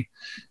memory,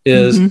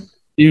 is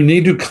you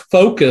need to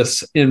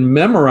focus and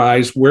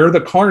memorize where the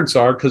cards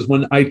are. Because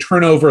when I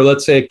turn over,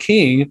 let's say, a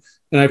king,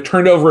 and I've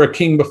turned over a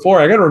king before,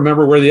 I got to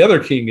remember where the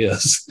other king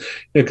is,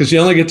 because you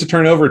only get to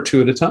turn over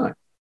 2 at a time.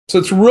 So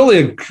it's really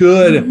a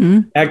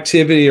good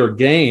activity or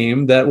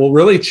game that will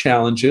really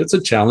challenge you. It's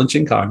a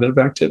challenging cognitive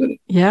activity.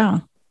 Yeah.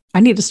 I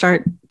need to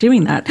start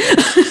doing that.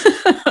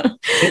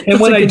 And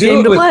when I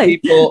do it with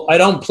people, I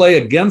don't play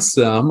against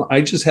them.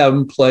 I just have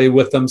them play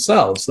with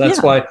themselves.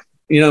 That's why,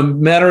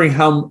 mattering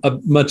how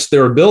much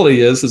their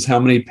ability is how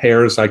many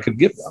pairs I could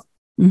give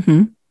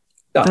them.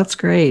 Yeah. That's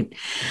great.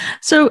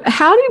 So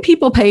how do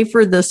people pay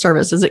for this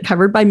service? Is it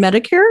covered by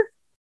Medicare?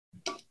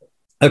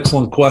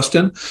 Excellent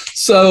question.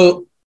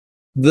 So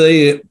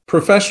the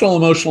professional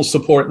emotional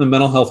support and the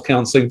mental health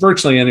counseling,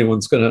 virtually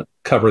anyone's going to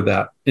cover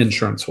that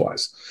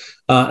insurance-wise.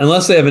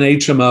 Unless they have an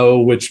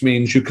HMO, which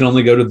means you can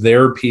only go to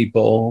their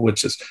people,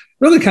 which is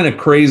really kind of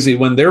crazy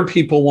when their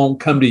people won't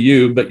come to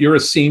you, but you're a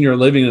senior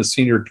living in a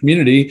senior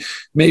community,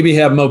 maybe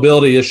have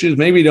mobility issues,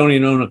 maybe you don't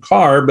even own a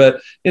car,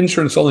 but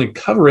insurance only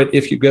cover it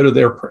if you go to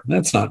their.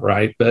 That's not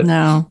right. But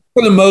no,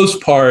 for the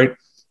most part,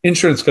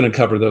 insurance is going to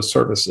cover those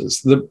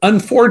services.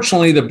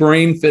 Unfortunately, the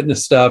brain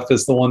fitness stuff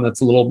is the one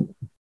that's a little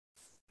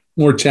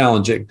more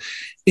challenging.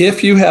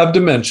 If you have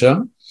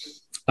dementia,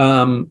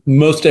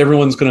 most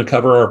everyone's going to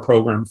cover our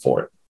program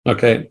for it,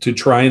 okay, to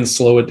try and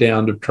slow it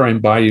down, to try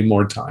and buy you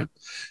more time.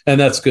 And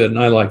that's good. And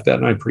I like that.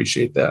 And I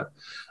appreciate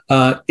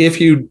that. If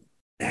you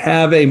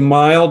have a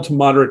mild to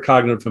moderate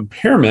cognitive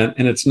impairment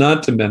and it's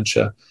not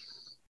dementia,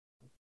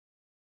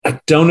 I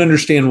don't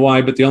understand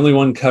why, but the only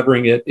one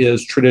covering it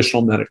is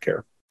traditional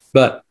Medicare.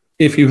 But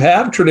if you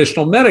have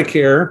traditional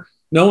Medicare,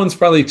 no one's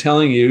probably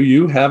telling you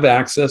you have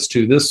access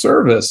to this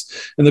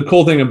service. And the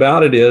cool thing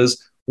about it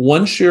is,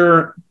 once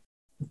your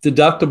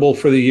deductible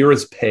for the year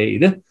is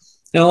paid, and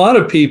a lot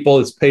of people,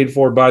 it's paid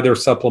for by their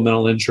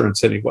supplemental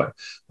insurance anyway.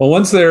 Well,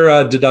 once their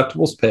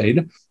deductible is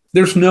paid,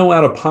 there's no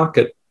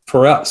out-of-pocket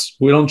for us.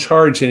 We don't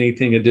charge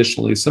anything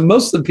additionally. So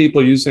most of the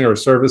people using our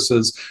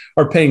services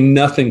are paying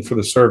nothing for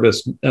the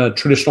service.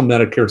 Traditional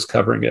Medicare is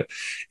covering it.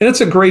 And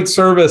it's a great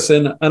service.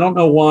 And I don't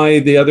know why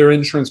the other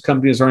insurance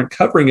companies aren't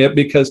covering it,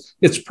 because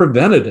it's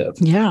preventative.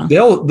 Yeah.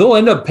 They'll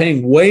end up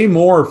paying way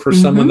more for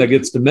someone that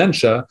gets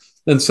dementia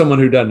than someone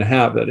who doesn't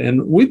have it.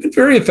 And we've been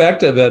very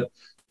effective at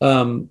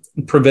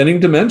preventing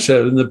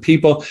dementia in the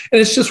people. And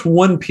it's just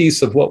one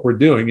piece of what we're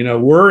doing.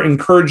 We're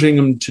encouraging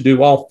them to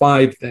do all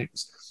 5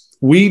 things.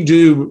 We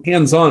do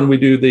hands-on, we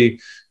do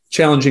the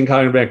challenging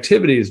cognitive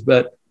activities,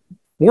 but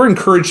we're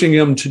encouraging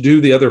them to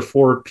do the other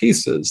 4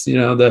 pieces,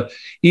 the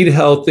eat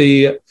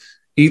healthy,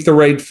 eat the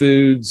right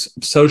foods,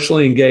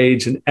 socially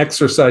engage, and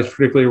exercise,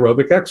 particularly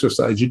aerobic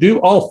exercise. You do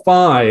all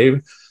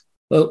 5,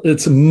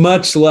 it's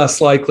much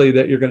less likely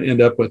that you're going to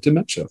end up with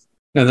dementia.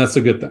 And that's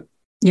a good thing.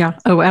 Yeah.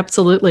 Oh,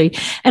 absolutely.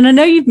 And I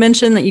know you've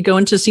mentioned that you go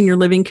into senior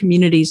living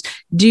communities.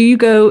 Do you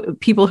go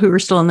people who are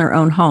still in their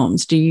own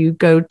homes? Do you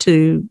go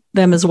to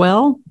them as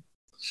well?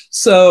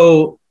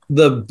 So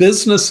the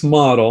business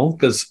model,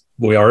 because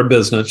we are a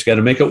business, you got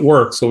to make it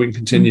work so we can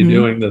continue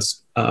doing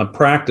this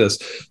practice.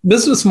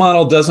 Business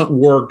model doesn't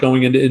work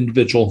going into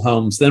individual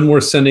homes. Then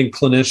we're sending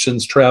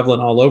clinicians traveling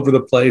all over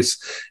the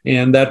place,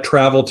 and that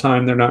travel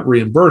time they're not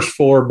reimbursed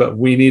for, but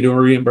we need to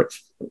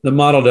reimburse. The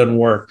model doesn't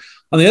work.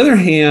 On the other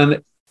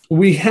hand,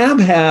 we have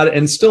had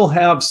and still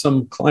have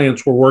some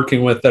clients we're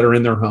working with that are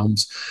in their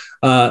homes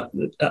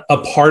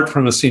apart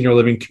from a senior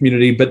living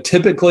community, but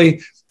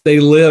typically they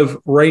live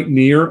right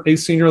near a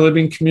senior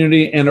living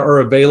community and are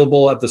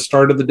available at the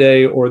start of the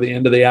day or the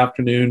end of the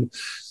afternoon,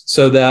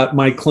 so that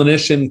my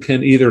clinician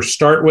can either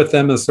start with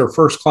them as their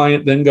first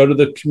client, then go to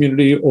the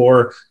community,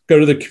 or go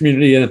to the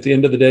community and at the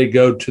end of the day,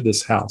 go to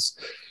this house.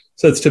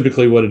 So that's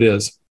typically what it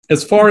is.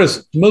 As far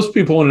as most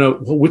people want to know,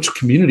 well, which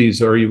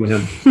communities are you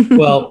in?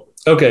 Well,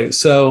 okay,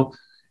 so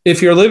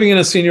if you're living in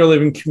a senior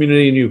living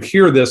community and you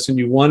hear this and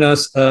you want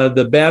us,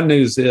 the bad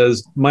news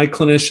is my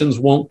clinicians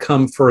won't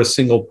come for a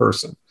single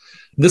person.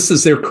 This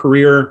is their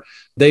career.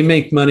 They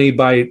make money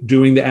by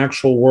doing the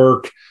actual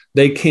work.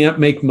 They can't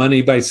make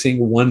money by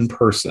seeing one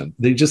person.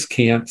 They just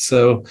can't.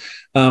 So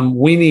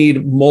we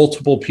need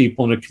multiple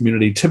people in a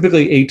community,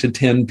 typically 8 to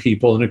 10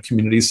 people in a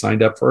community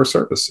signed up for our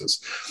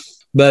services.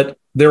 But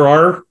there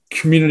are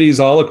communities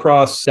all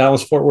across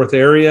Dallas-Fort Worth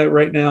area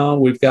right now.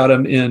 We've got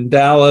them in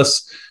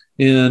Dallas,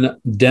 in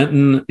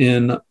Denton,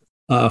 in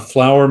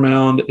Flower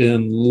Mound,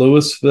 in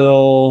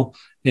Louisville,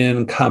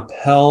 in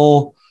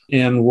Coppell,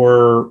 and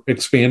we're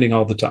expanding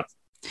all the time.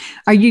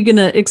 Are you going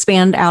to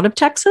expand out of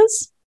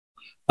Texas?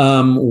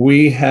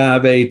 We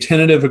have a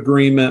tentative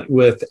agreement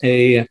with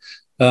a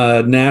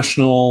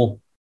national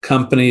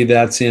company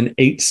that's in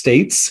 8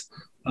 states.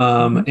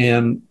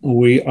 And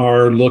we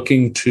are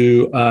looking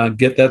to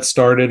get that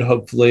started,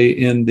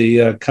 hopefully in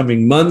the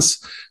coming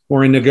months.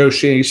 We're in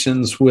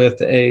negotiations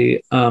with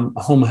a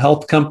home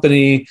health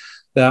company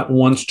that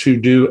wants to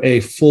do a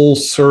full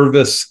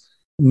service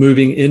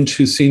moving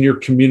into senior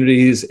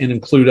communities and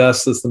include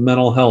us as the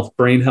mental health,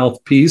 brain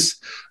health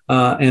piece.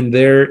 And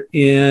they're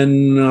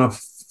in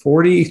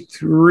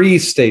 43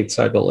 states,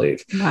 I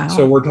believe. Wow.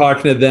 So we're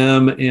talking to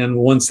them. And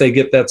once they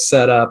get that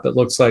set up, it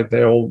looks like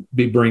they'll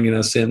be bringing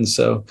us in.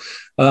 So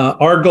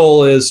our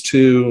goal is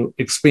to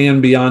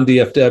expand beyond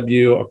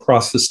DFW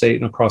across the state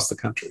and across the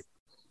country.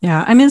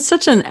 Yeah. I mean, it's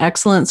such an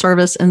excellent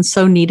service and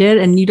so needed.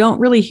 And you don't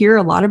really hear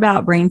a lot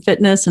about brain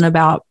fitness and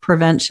about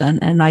prevention.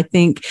 And I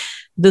think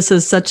this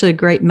is such a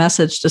great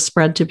message to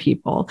spread to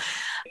people.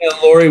 Yeah,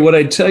 Lori, what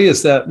I'd tell you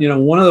is that,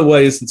 one of the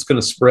ways it's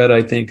going to spread,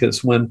 I think,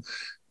 is when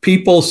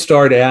people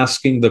start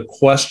asking the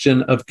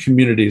question of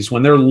communities,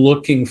 when they're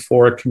looking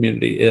for a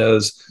community,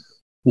 is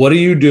what are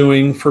you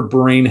doing for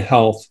brain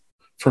health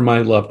for my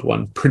loved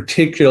one,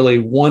 particularly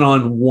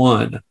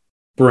one-on-one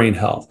brain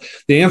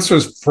health? The answer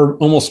is for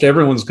almost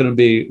everyone's going to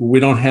be, we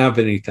don't have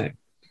anything,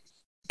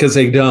 because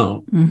they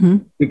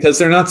don't, because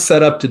they're not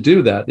set up to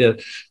do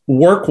that.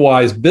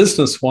 Work-wise,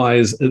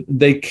 business-wise,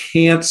 they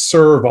can't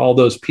serve all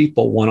those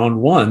people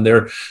one-on-one.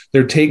 They're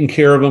taking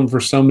care of them for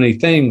so many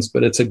things,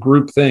 but it's a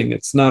group thing.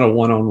 It's not a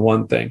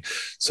one-on-one thing.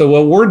 So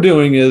what we're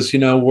doing is,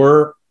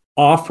 we're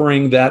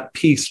offering that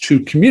piece to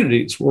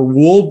communities where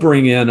we'll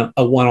bring in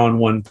a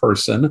one-on-one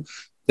person.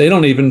 They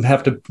don't even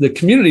have to, the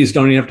communities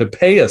don't even have to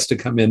pay us to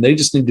come in. They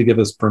just need to give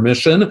us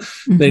permission.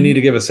 They need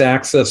to give us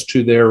access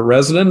to their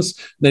residents.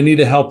 They need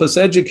to help us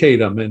educate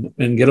them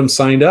and get them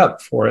signed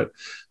up for it.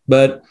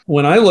 But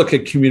when I look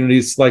at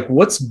communities, like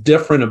what's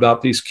different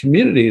about these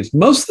communities,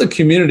 most of the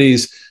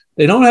communities,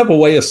 they don't have a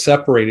way of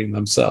separating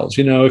themselves.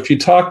 If you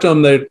talk to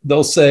them,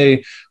 they'll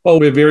say, oh,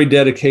 we have very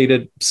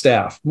dedicated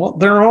staff. Well,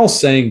 they're all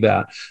saying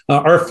that.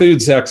 Our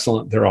food's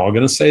excellent. They're all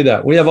going to say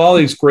that. We have all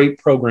these great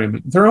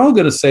programming. They're all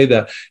going to say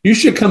that. You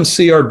should come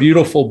see our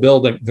beautiful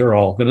building. They're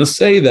all going to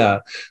say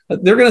that.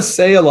 They're going to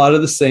say a lot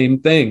of the same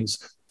things.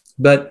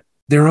 But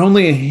there are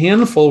only a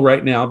handful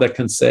right now that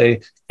can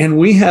say, and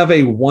we have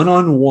a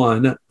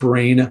one-on-one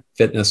brain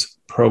fitness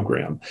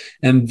program.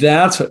 And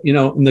that's,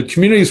 in the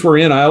communities we're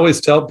in, I always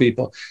tell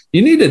people,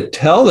 you need to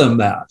tell them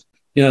that.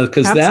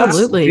 because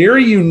that's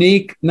very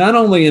unique, not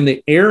only in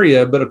the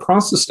area, but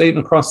across the state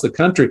and across the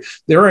country.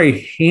 There are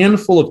a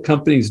handful of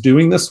companies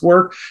doing this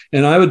work.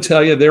 And I would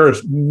tell you, there are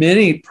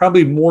many,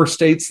 probably more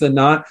states than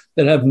not,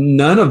 that have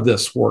none of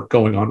this work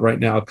going on right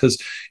now,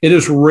 because it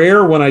is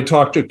rare when I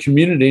talk to a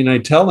community and I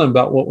tell them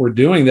about what we're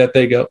doing that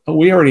they go, oh,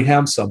 we already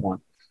have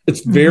someone.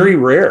 It's very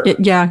rare.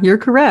 Yeah, you're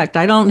correct.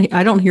 I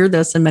don't hear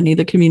this in many of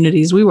the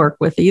communities we work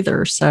with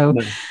either. So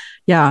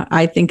yeah,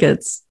 I think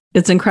it's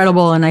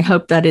incredible. And I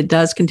hope that it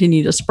does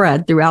continue to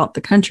spread throughout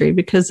the country,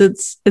 because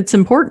it's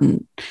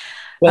important.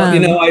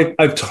 Well,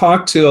 I've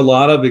talked to a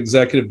lot of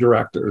executive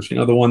directors,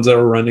 the ones that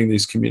are running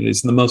these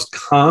communities. And the most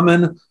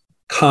common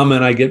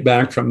comment I get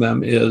back from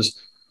them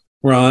is,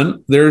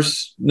 Ron,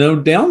 there's no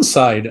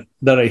downside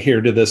that I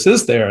hear to this,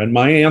 is there? And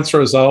my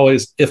answer is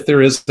always, if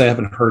there is, I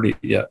haven't heard it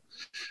yet.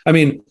 I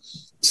mean,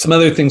 some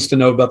other things to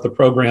know about the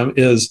program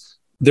is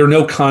there are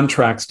no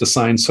contracts to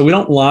sign, so we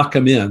don't lock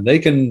them in. They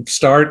can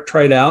start,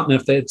 try it out, and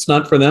if it's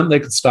not for them, they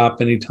can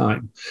stop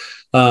anytime.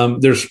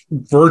 There's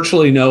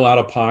virtually no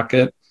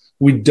out-of-pocket.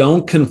 We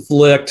don't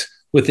conflict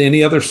with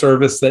any other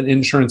service that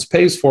insurance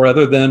pays for,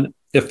 other than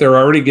if they're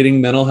already getting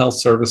mental health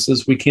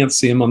services, we can't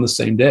see them on the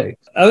same day.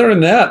 Other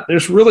than that,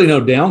 there's really no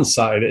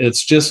downside.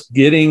 It's just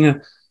getting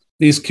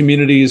these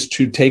communities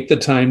to take the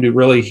time to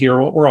really hear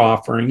what we're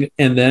offering,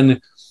 and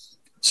then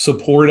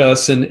support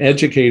us in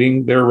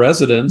educating their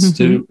residents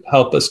to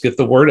help us get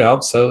the word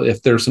out. So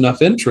if there's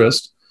enough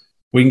interest,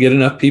 we can get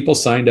enough people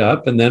signed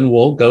up, and then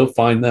we'll go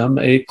find them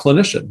a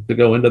clinician to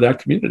go into that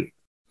community.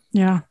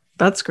 Yeah,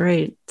 that's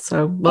great.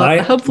 So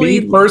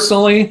hopefully,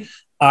 personally,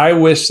 I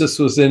wish this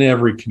was in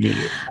every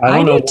community. I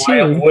don't know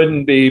why it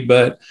wouldn't be,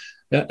 but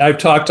I've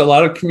talked to a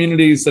lot of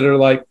communities that are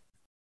like,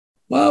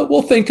 well,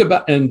 we'll think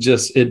about, and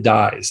just it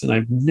dies. And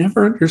I've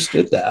never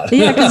understood that.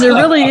 Yeah, because there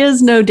really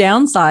is no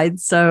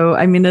downside. So,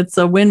 I mean, it's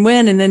a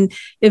win-win. And then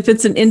if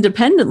it's an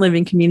independent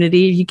living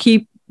community, you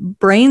keep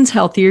brains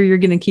healthier, you're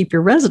going to keep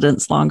your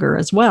residents longer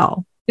as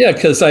well. Yeah,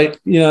 because in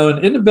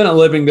independent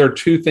living, there are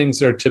two things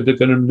that are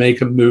typically going to make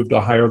them move to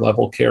a higher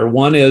level care.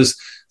 One is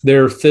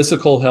their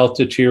physical health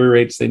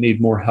deteriorates. They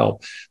need more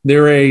help.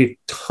 There are a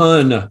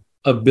ton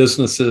of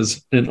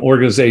businesses and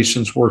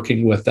organizations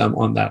working with them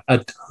on that,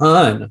 a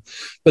ton.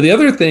 But the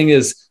other thing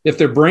is, if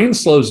their brain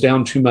slows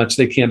down too much,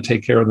 they can't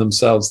take care of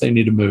themselves. They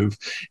need to move.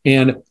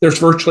 And there's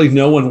virtually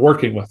no one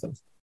working with them.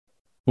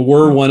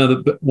 We're one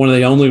of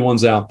the only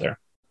ones out there.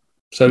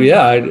 So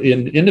yeah,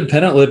 in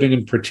independent living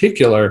in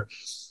particular,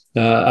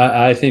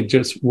 I think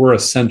just we're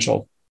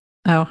essential.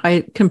 Oh,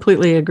 I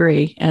completely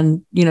agree.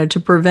 And, to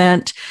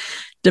prevent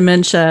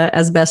dementia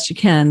as best you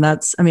can,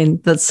 that's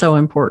so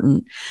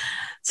important.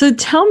 So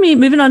tell me,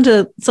 moving on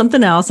to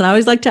something else, and I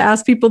always like to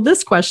ask people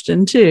this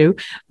question too,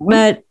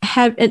 but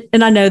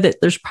and I know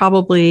that there's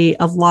probably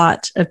a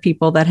lot of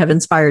people that have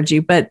inspired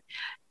you, but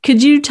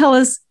could you tell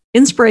us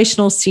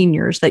inspirational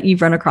seniors that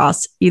you've run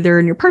across either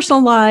in your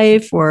personal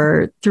life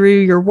or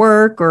through your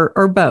work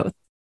or both?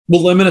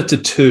 We'll limit it to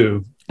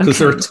two, because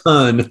there are a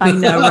ton. I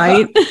know,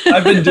 right?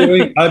 I've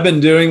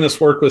been doing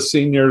this work with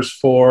seniors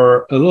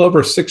for a little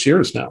over 6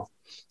 years now.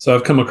 So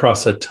I've come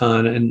across a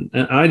ton, and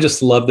I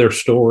just love their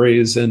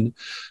stories, and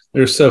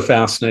they're so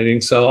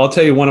fascinating. So I'll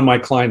tell you one of my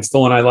clients, the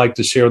one I like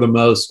to share the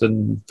most,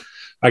 and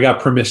I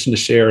got permission to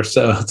share,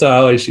 so I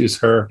always use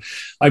her.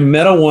 I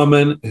met a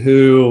woman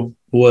who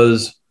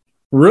was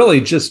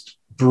really just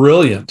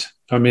brilliant.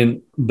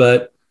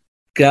 But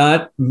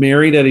got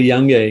married at a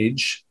young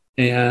age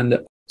and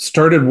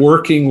started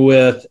working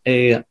with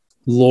a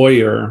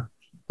lawyer,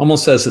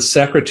 almost as a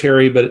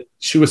secretary, but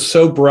she was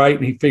so bright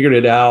and he figured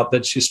it out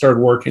that she started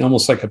working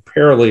almost like a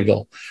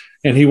paralegal.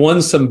 And he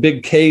won some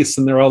big case,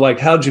 and they're all like,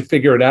 how'd you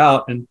figure it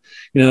out? And,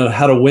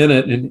 how to win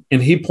it.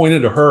 And he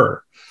pointed to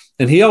her,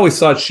 and he always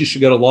thought she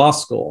should go to law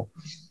school,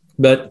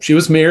 but she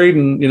was married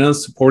and,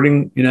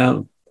 supporting,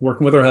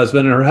 working with her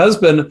husband. And her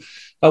husband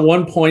at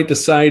one point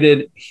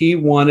decided he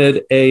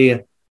wanted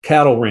a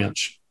cattle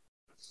ranch.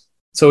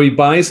 So he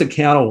buys a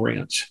cattle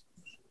ranch,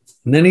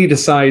 and then he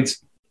decides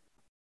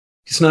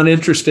he's not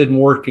interested in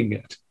working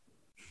it.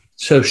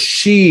 So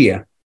she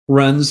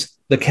runs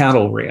the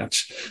cattle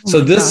ranch.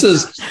 So this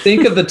is,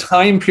 think of the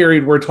time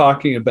period we're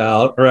talking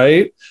about,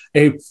 right?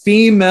 A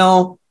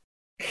female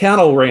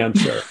cattle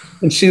rancher.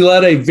 And she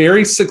led a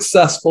very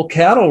successful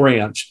cattle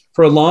ranch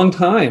for a long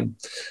time.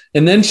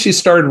 And then she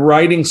started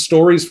writing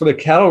stories for the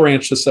Cattle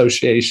Ranch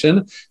Association.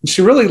 And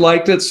she really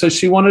liked it. So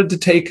she wanted to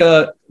take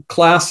a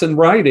class in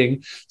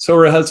writing. So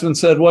her husband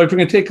said, well, if you're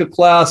going to take a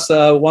class,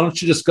 why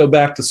don't you just go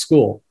back to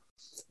school?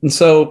 And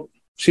so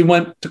she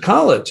went to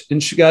college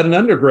and she got an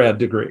undergrad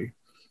degree.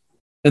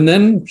 And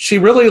then she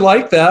really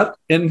liked that,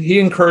 and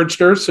he encouraged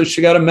her. So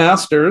she got a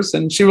master's,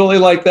 and she really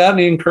liked that, and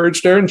he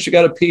encouraged her, and she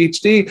got a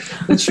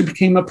PhD. And she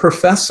became a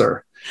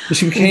professor.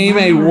 She became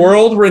a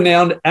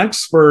world-renowned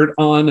expert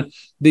on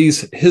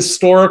these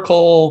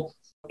historical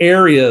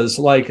areas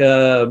like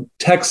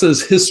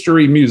Texas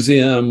History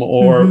Museum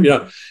or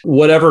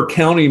whatever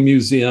county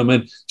museum.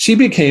 And she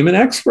became an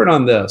expert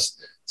on this.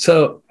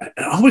 So it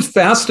always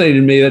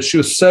fascinated me that she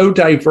was so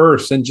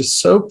diverse and just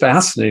so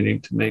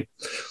fascinating to me.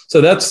 So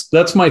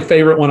that's my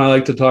favorite one I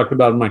like to talk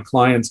about with my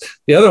clients.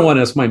 The other one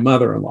is my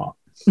mother-in-law.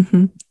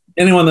 Mm-hmm.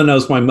 Anyone that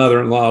knows my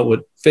mother-in-law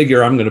would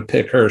figure I'm going to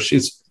pick her.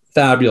 She's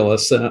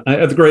fabulous. I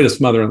have the greatest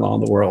mother-in-law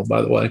in the world,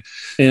 by the way.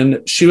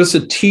 And she was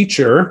a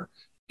teacher.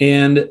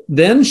 And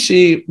then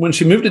when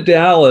she moved to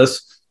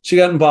Dallas, she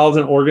got involved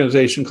in an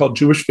organization called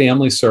Jewish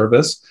Family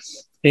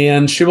Service.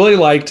 And she really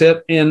liked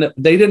it. And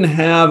they didn't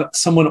have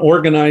someone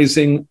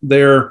organizing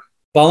their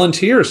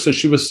volunteers. So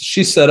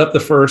she set up the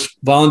first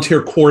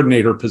volunteer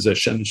coordinator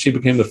position. She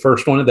became the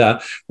first one of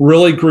that,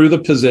 really grew the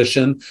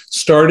position,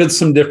 started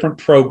some different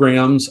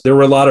programs. There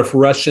were a lot of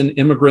Russian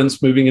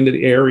immigrants moving into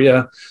the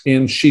area,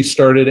 and she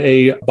started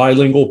a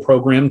bilingual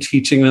program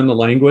teaching them the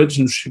language,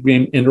 and she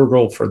became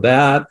integral for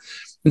that.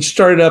 And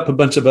started up a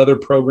bunch of other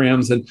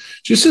programs. And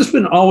she's just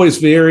been always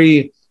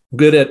very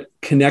good at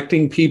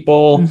connecting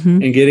people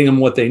and getting them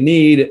what they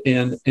need,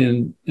 and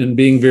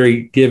being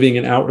very giving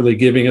and outwardly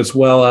giving, as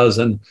well as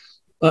an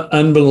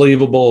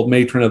unbelievable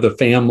matron of the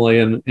family,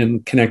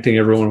 and connecting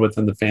everyone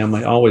within the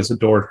family. Always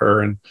adored her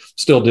and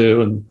still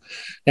do. And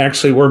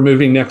actually, we're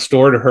moving next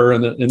door to her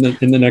in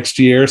the next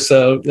year.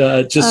 So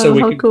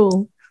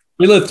cool.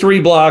 We live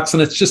 3 blocks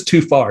and it's just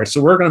too far.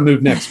 So we're going to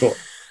move next door.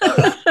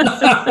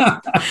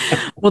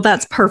 Well,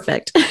 that's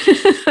perfect.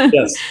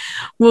 Yes.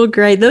 Well,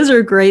 great. Those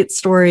are great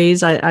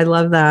stories. I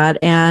love that.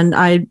 And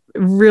I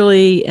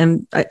really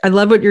am. I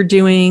love what you're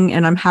doing.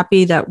 And I'm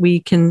happy that we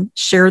can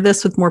share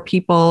this with more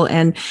people.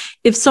 And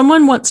if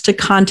someone wants to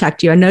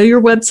contact you, I know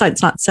your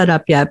website's not set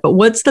up yet, but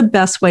what's the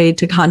best way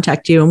to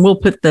contact you? And we'll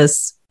put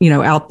this,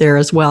 out there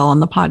as well on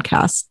the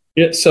podcast.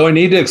 Yeah, so I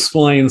need to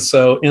explain.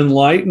 So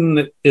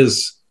Enlighten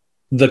is,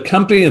 the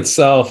company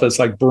itself is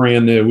like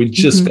brand new. We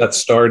just got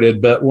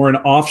started, but we're an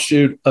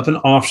offshoot of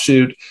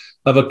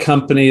a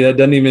company that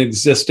doesn't even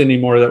exist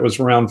anymore, that was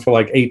around for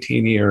like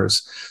 18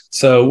 years.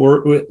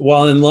 So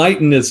while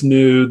Enlighten is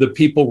new, the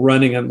people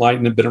running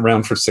Enlighten have been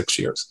around for 6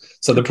 years.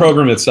 So the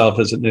program itself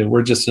isn't new.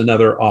 We're just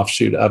another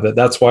offshoot of it.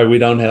 That's why we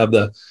don't have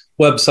the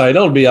website.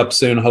 It'll be up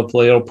soon,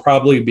 hopefully. It'll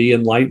probably be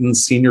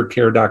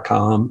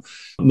enlightenseniorcare.com.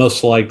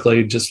 Most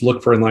likely, just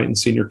look for Enlighten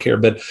Senior Care.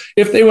 But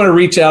if they want to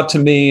reach out to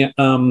me,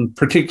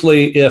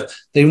 particularly if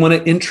they want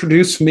to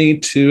introduce me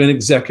to an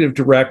executive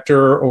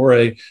director or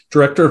a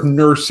director of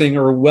nursing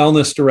or a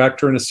wellness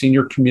director in a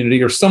senior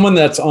community, or someone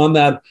that's on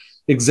that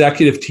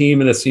executive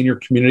team in a senior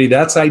community,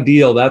 that's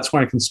ideal. That's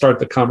when I can start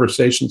the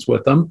conversations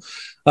with them.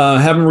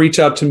 Have them reach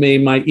out to me.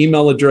 My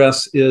email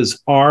address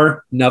is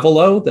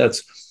rnevelow.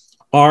 That's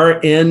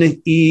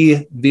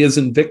RNE, V as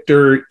in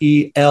Victor,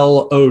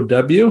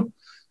 ELOW,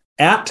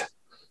 at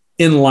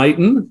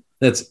Enlighten,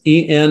 that's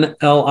ENLIGHTEN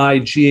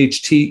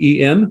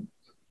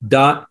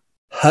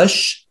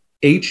 .hush,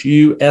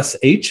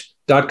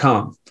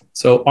 HUSH.com.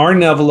 So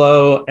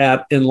rnevelow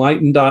at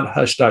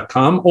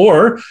enlighten.hush.com,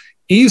 or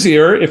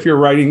easier, if you're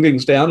writing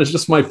things down, is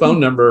just my phone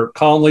number.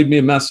 Call and leave me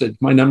a message.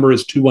 My number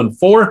is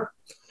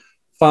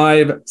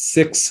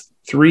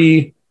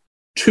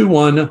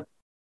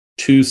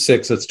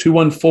 214-563-2126. That's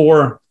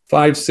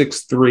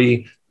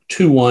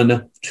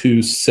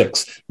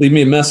 214-563-2126. Leave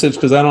me a message,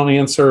 because I don't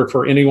answer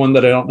for anyone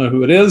that I don't know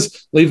who it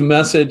is. Leave a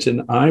message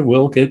and I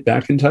will get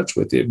back in touch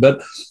with you.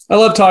 But I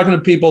love talking to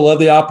people, love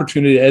the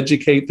opportunity to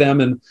educate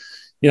them. And,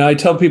 I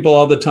tell people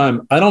all the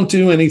time, I don't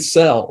do any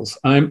sales.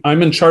 I'm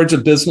in charge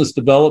of business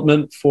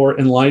development for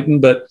Enlighten,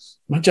 but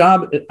my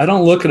job, I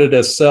don't look at it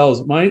as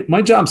sales.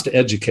 My job's to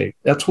educate.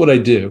 That's what I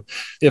do.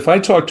 If I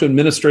talk to an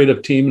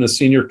administrative team in a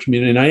senior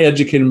community and I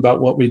educate them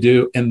about what we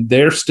do and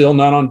they're still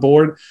not on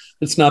board,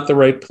 it's not the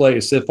right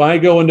place. If I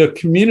go into a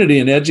community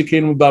and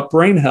educate them about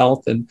brain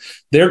health and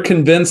they're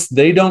convinced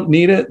they don't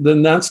need it,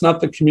 then that's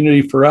not the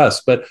community for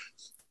us. But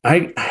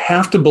I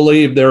have to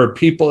believe there are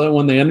people that,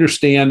 when they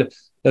understand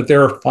that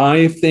there are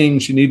 5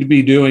 things you need to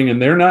be doing,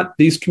 and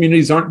these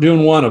communities aren't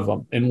doing one of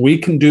them, and we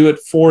can do it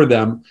for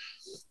them,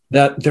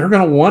 that they're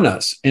going to want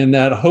us, and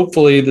that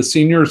hopefully the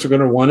seniors are going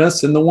to want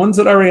us. And the ones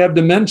that already have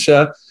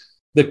dementia,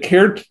 the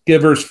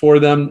caregivers for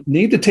them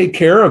need to take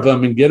care of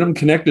them and get them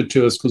connected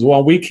to us, because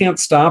while we can't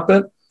stop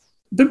it,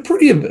 we've been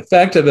pretty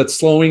effective at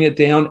slowing it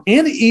down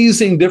and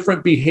easing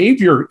different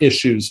behavior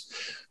issues.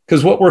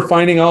 Because what we're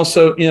finding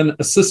also in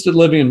assisted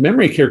living and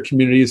memory care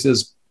communities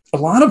is a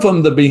lot of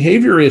them, the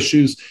behavior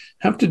issues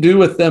have to do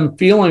with them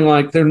feeling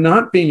like they're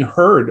not being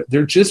heard.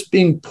 They're just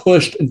being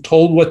pushed and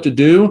told what to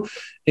do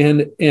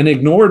and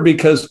ignored,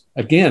 because,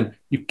 again,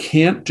 you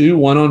can't do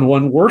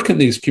one-on-one work in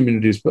these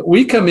communities. But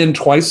we come in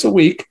twice a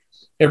week,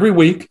 every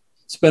week,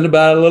 spend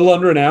about a little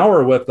under an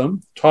hour with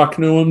them,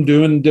 talking to them,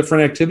 doing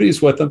different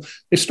activities with them.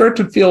 They start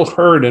to feel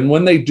heard. And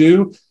when they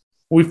do,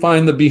 we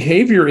find the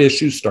behavior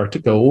issues start to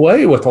go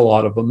away with a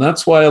lot of them.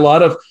 That's why a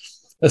lot of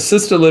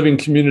assisted living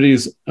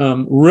communities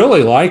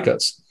really like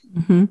us.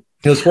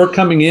 Because we're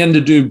coming in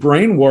to do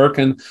brain work,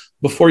 and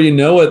before you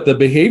know it, the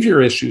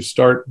behavior issues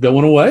start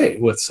going away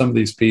with some of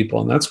these people,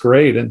 and that's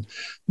great. And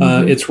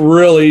it's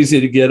real easy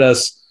to get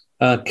us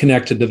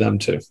connected to them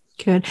too.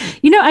 Good.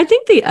 I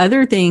think the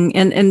other thing,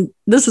 and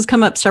this has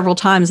come up several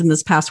times in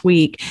this past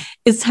week,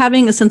 is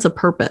having a sense of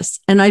purpose.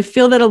 And I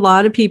feel that a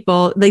lot of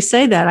people, they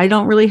say that I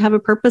don't really have a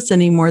purpose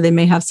anymore. They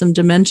may have some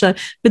dementia,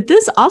 but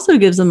this also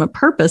gives them a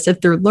purpose.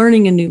 If they're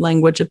learning a new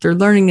language, if they're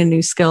learning a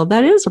new skill,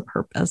 that is a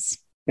purpose.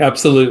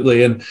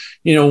 Absolutely. And,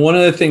 one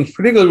of the things,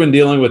 particularly when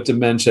dealing with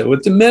dementia,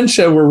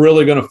 we're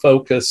really going to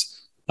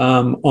focus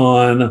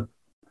on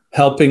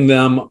helping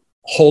them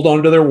hold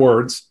on to their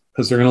words,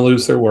 because they're going to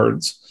lose their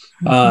words.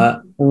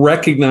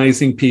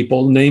 Recognizing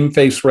people, name,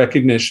 face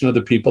recognition of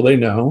the people they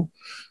know,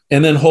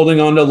 and then holding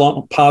on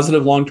to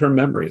positive long-term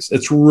memories.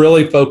 It's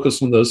really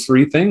focused on those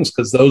three things,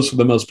 because those are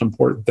the most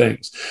important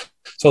things.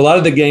 So a lot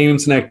of the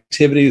games and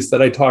activities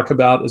that I talk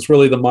about is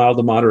really the mild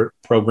to moderate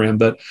program.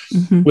 But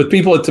with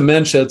people with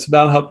dementia, it's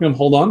about helping them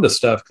hold on to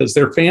stuff, because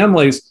their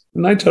families,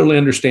 and I totally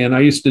understand, I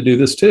used to do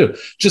this too,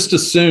 just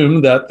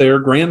assume that their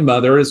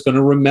grandmother is going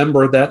to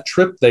remember that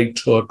trip they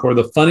took or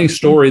the funny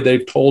story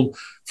they've told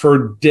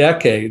for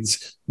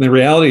decades. And the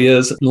reality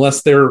is,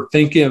 unless they're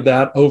thinking of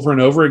that over and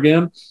over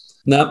again,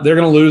 they're going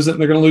to lose it, and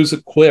they're going to lose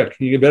it quick.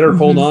 You better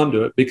hold on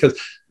to it, because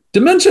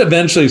dementia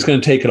eventually is going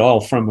to take it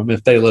all from them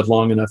if they live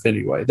long enough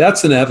anyway.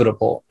 That's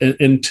inevitable.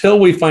 Until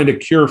we find a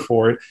cure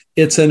for it,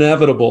 it's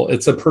inevitable.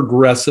 It's a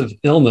progressive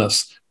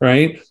illness,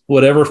 right?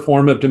 Whatever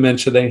form of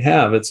dementia they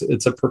have,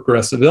 it's a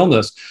progressive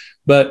illness.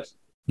 But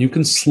you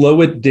can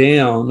slow it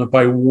down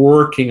by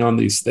working on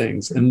these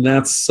things. And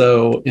that's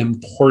so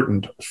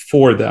important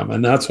for them.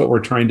 And that's what we're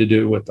trying to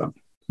do with them.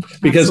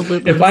 Because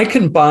Absolutely. If I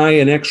can buy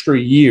an extra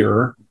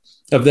year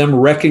of them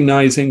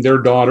recognizing their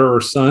daughter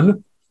or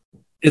son,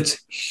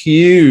 it's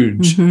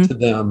huge to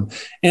them.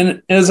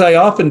 And as I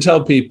often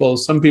tell people,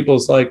 some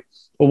people's like,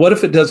 well, what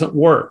if it doesn't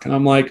work? And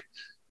I'm like,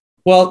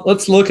 well,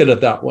 let's look at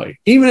it that way.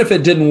 Even if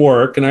it didn't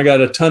work, and I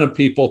got a ton of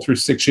people through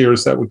 6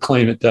 years that would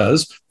claim it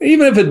does,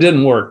 even if it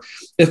didn't work,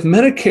 if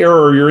Medicare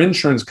or your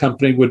insurance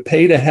company would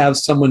pay to have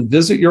someone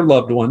visit your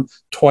loved one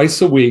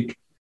twice a week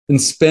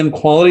and spend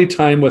quality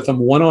time with them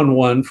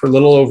one-on-one for a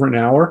little over an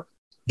hour,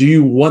 do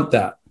you want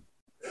that?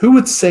 Who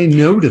would say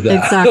no to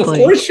that? Exactly.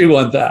 Of course you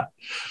want that.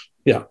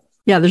 Yeah.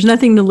 Yeah, there's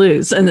nothing to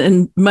lose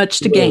and much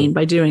to gain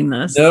by doing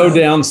this. No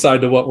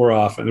downside to what we're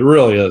offering. It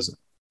really isn't.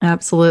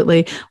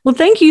 Absolutely. Well,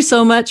 thank you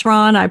so much,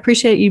 Ron. I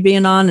appreciate you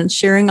being on and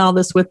sharing all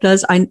this with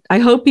us. I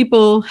hope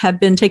people have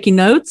been taking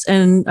notes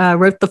and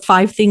wrote the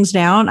 5 things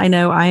down. I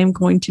know I am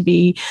going to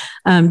be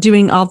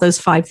doing all those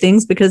 5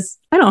 things, because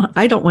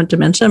I don't want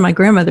dementia. My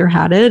grandmother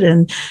had it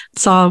and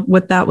saw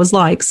what that was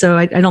like. So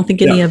I don't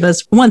think any of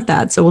us want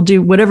that. So we'll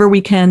do whatever we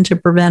can to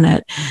prevent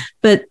it.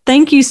 But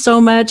thank you so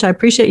much. I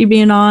appreciate you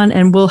being on,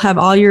 and we'll have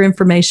all your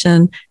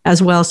information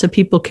as well, so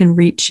people can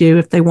reach you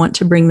if they want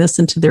to bring this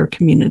into their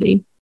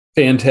community.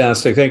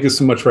 Fantastic. Thank you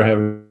so much for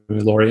having me,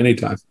 Lori.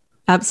 Anytime.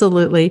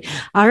 Absolutely.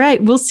 All right.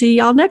 We'll see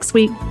y'all next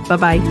week.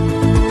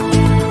 Bye-bye.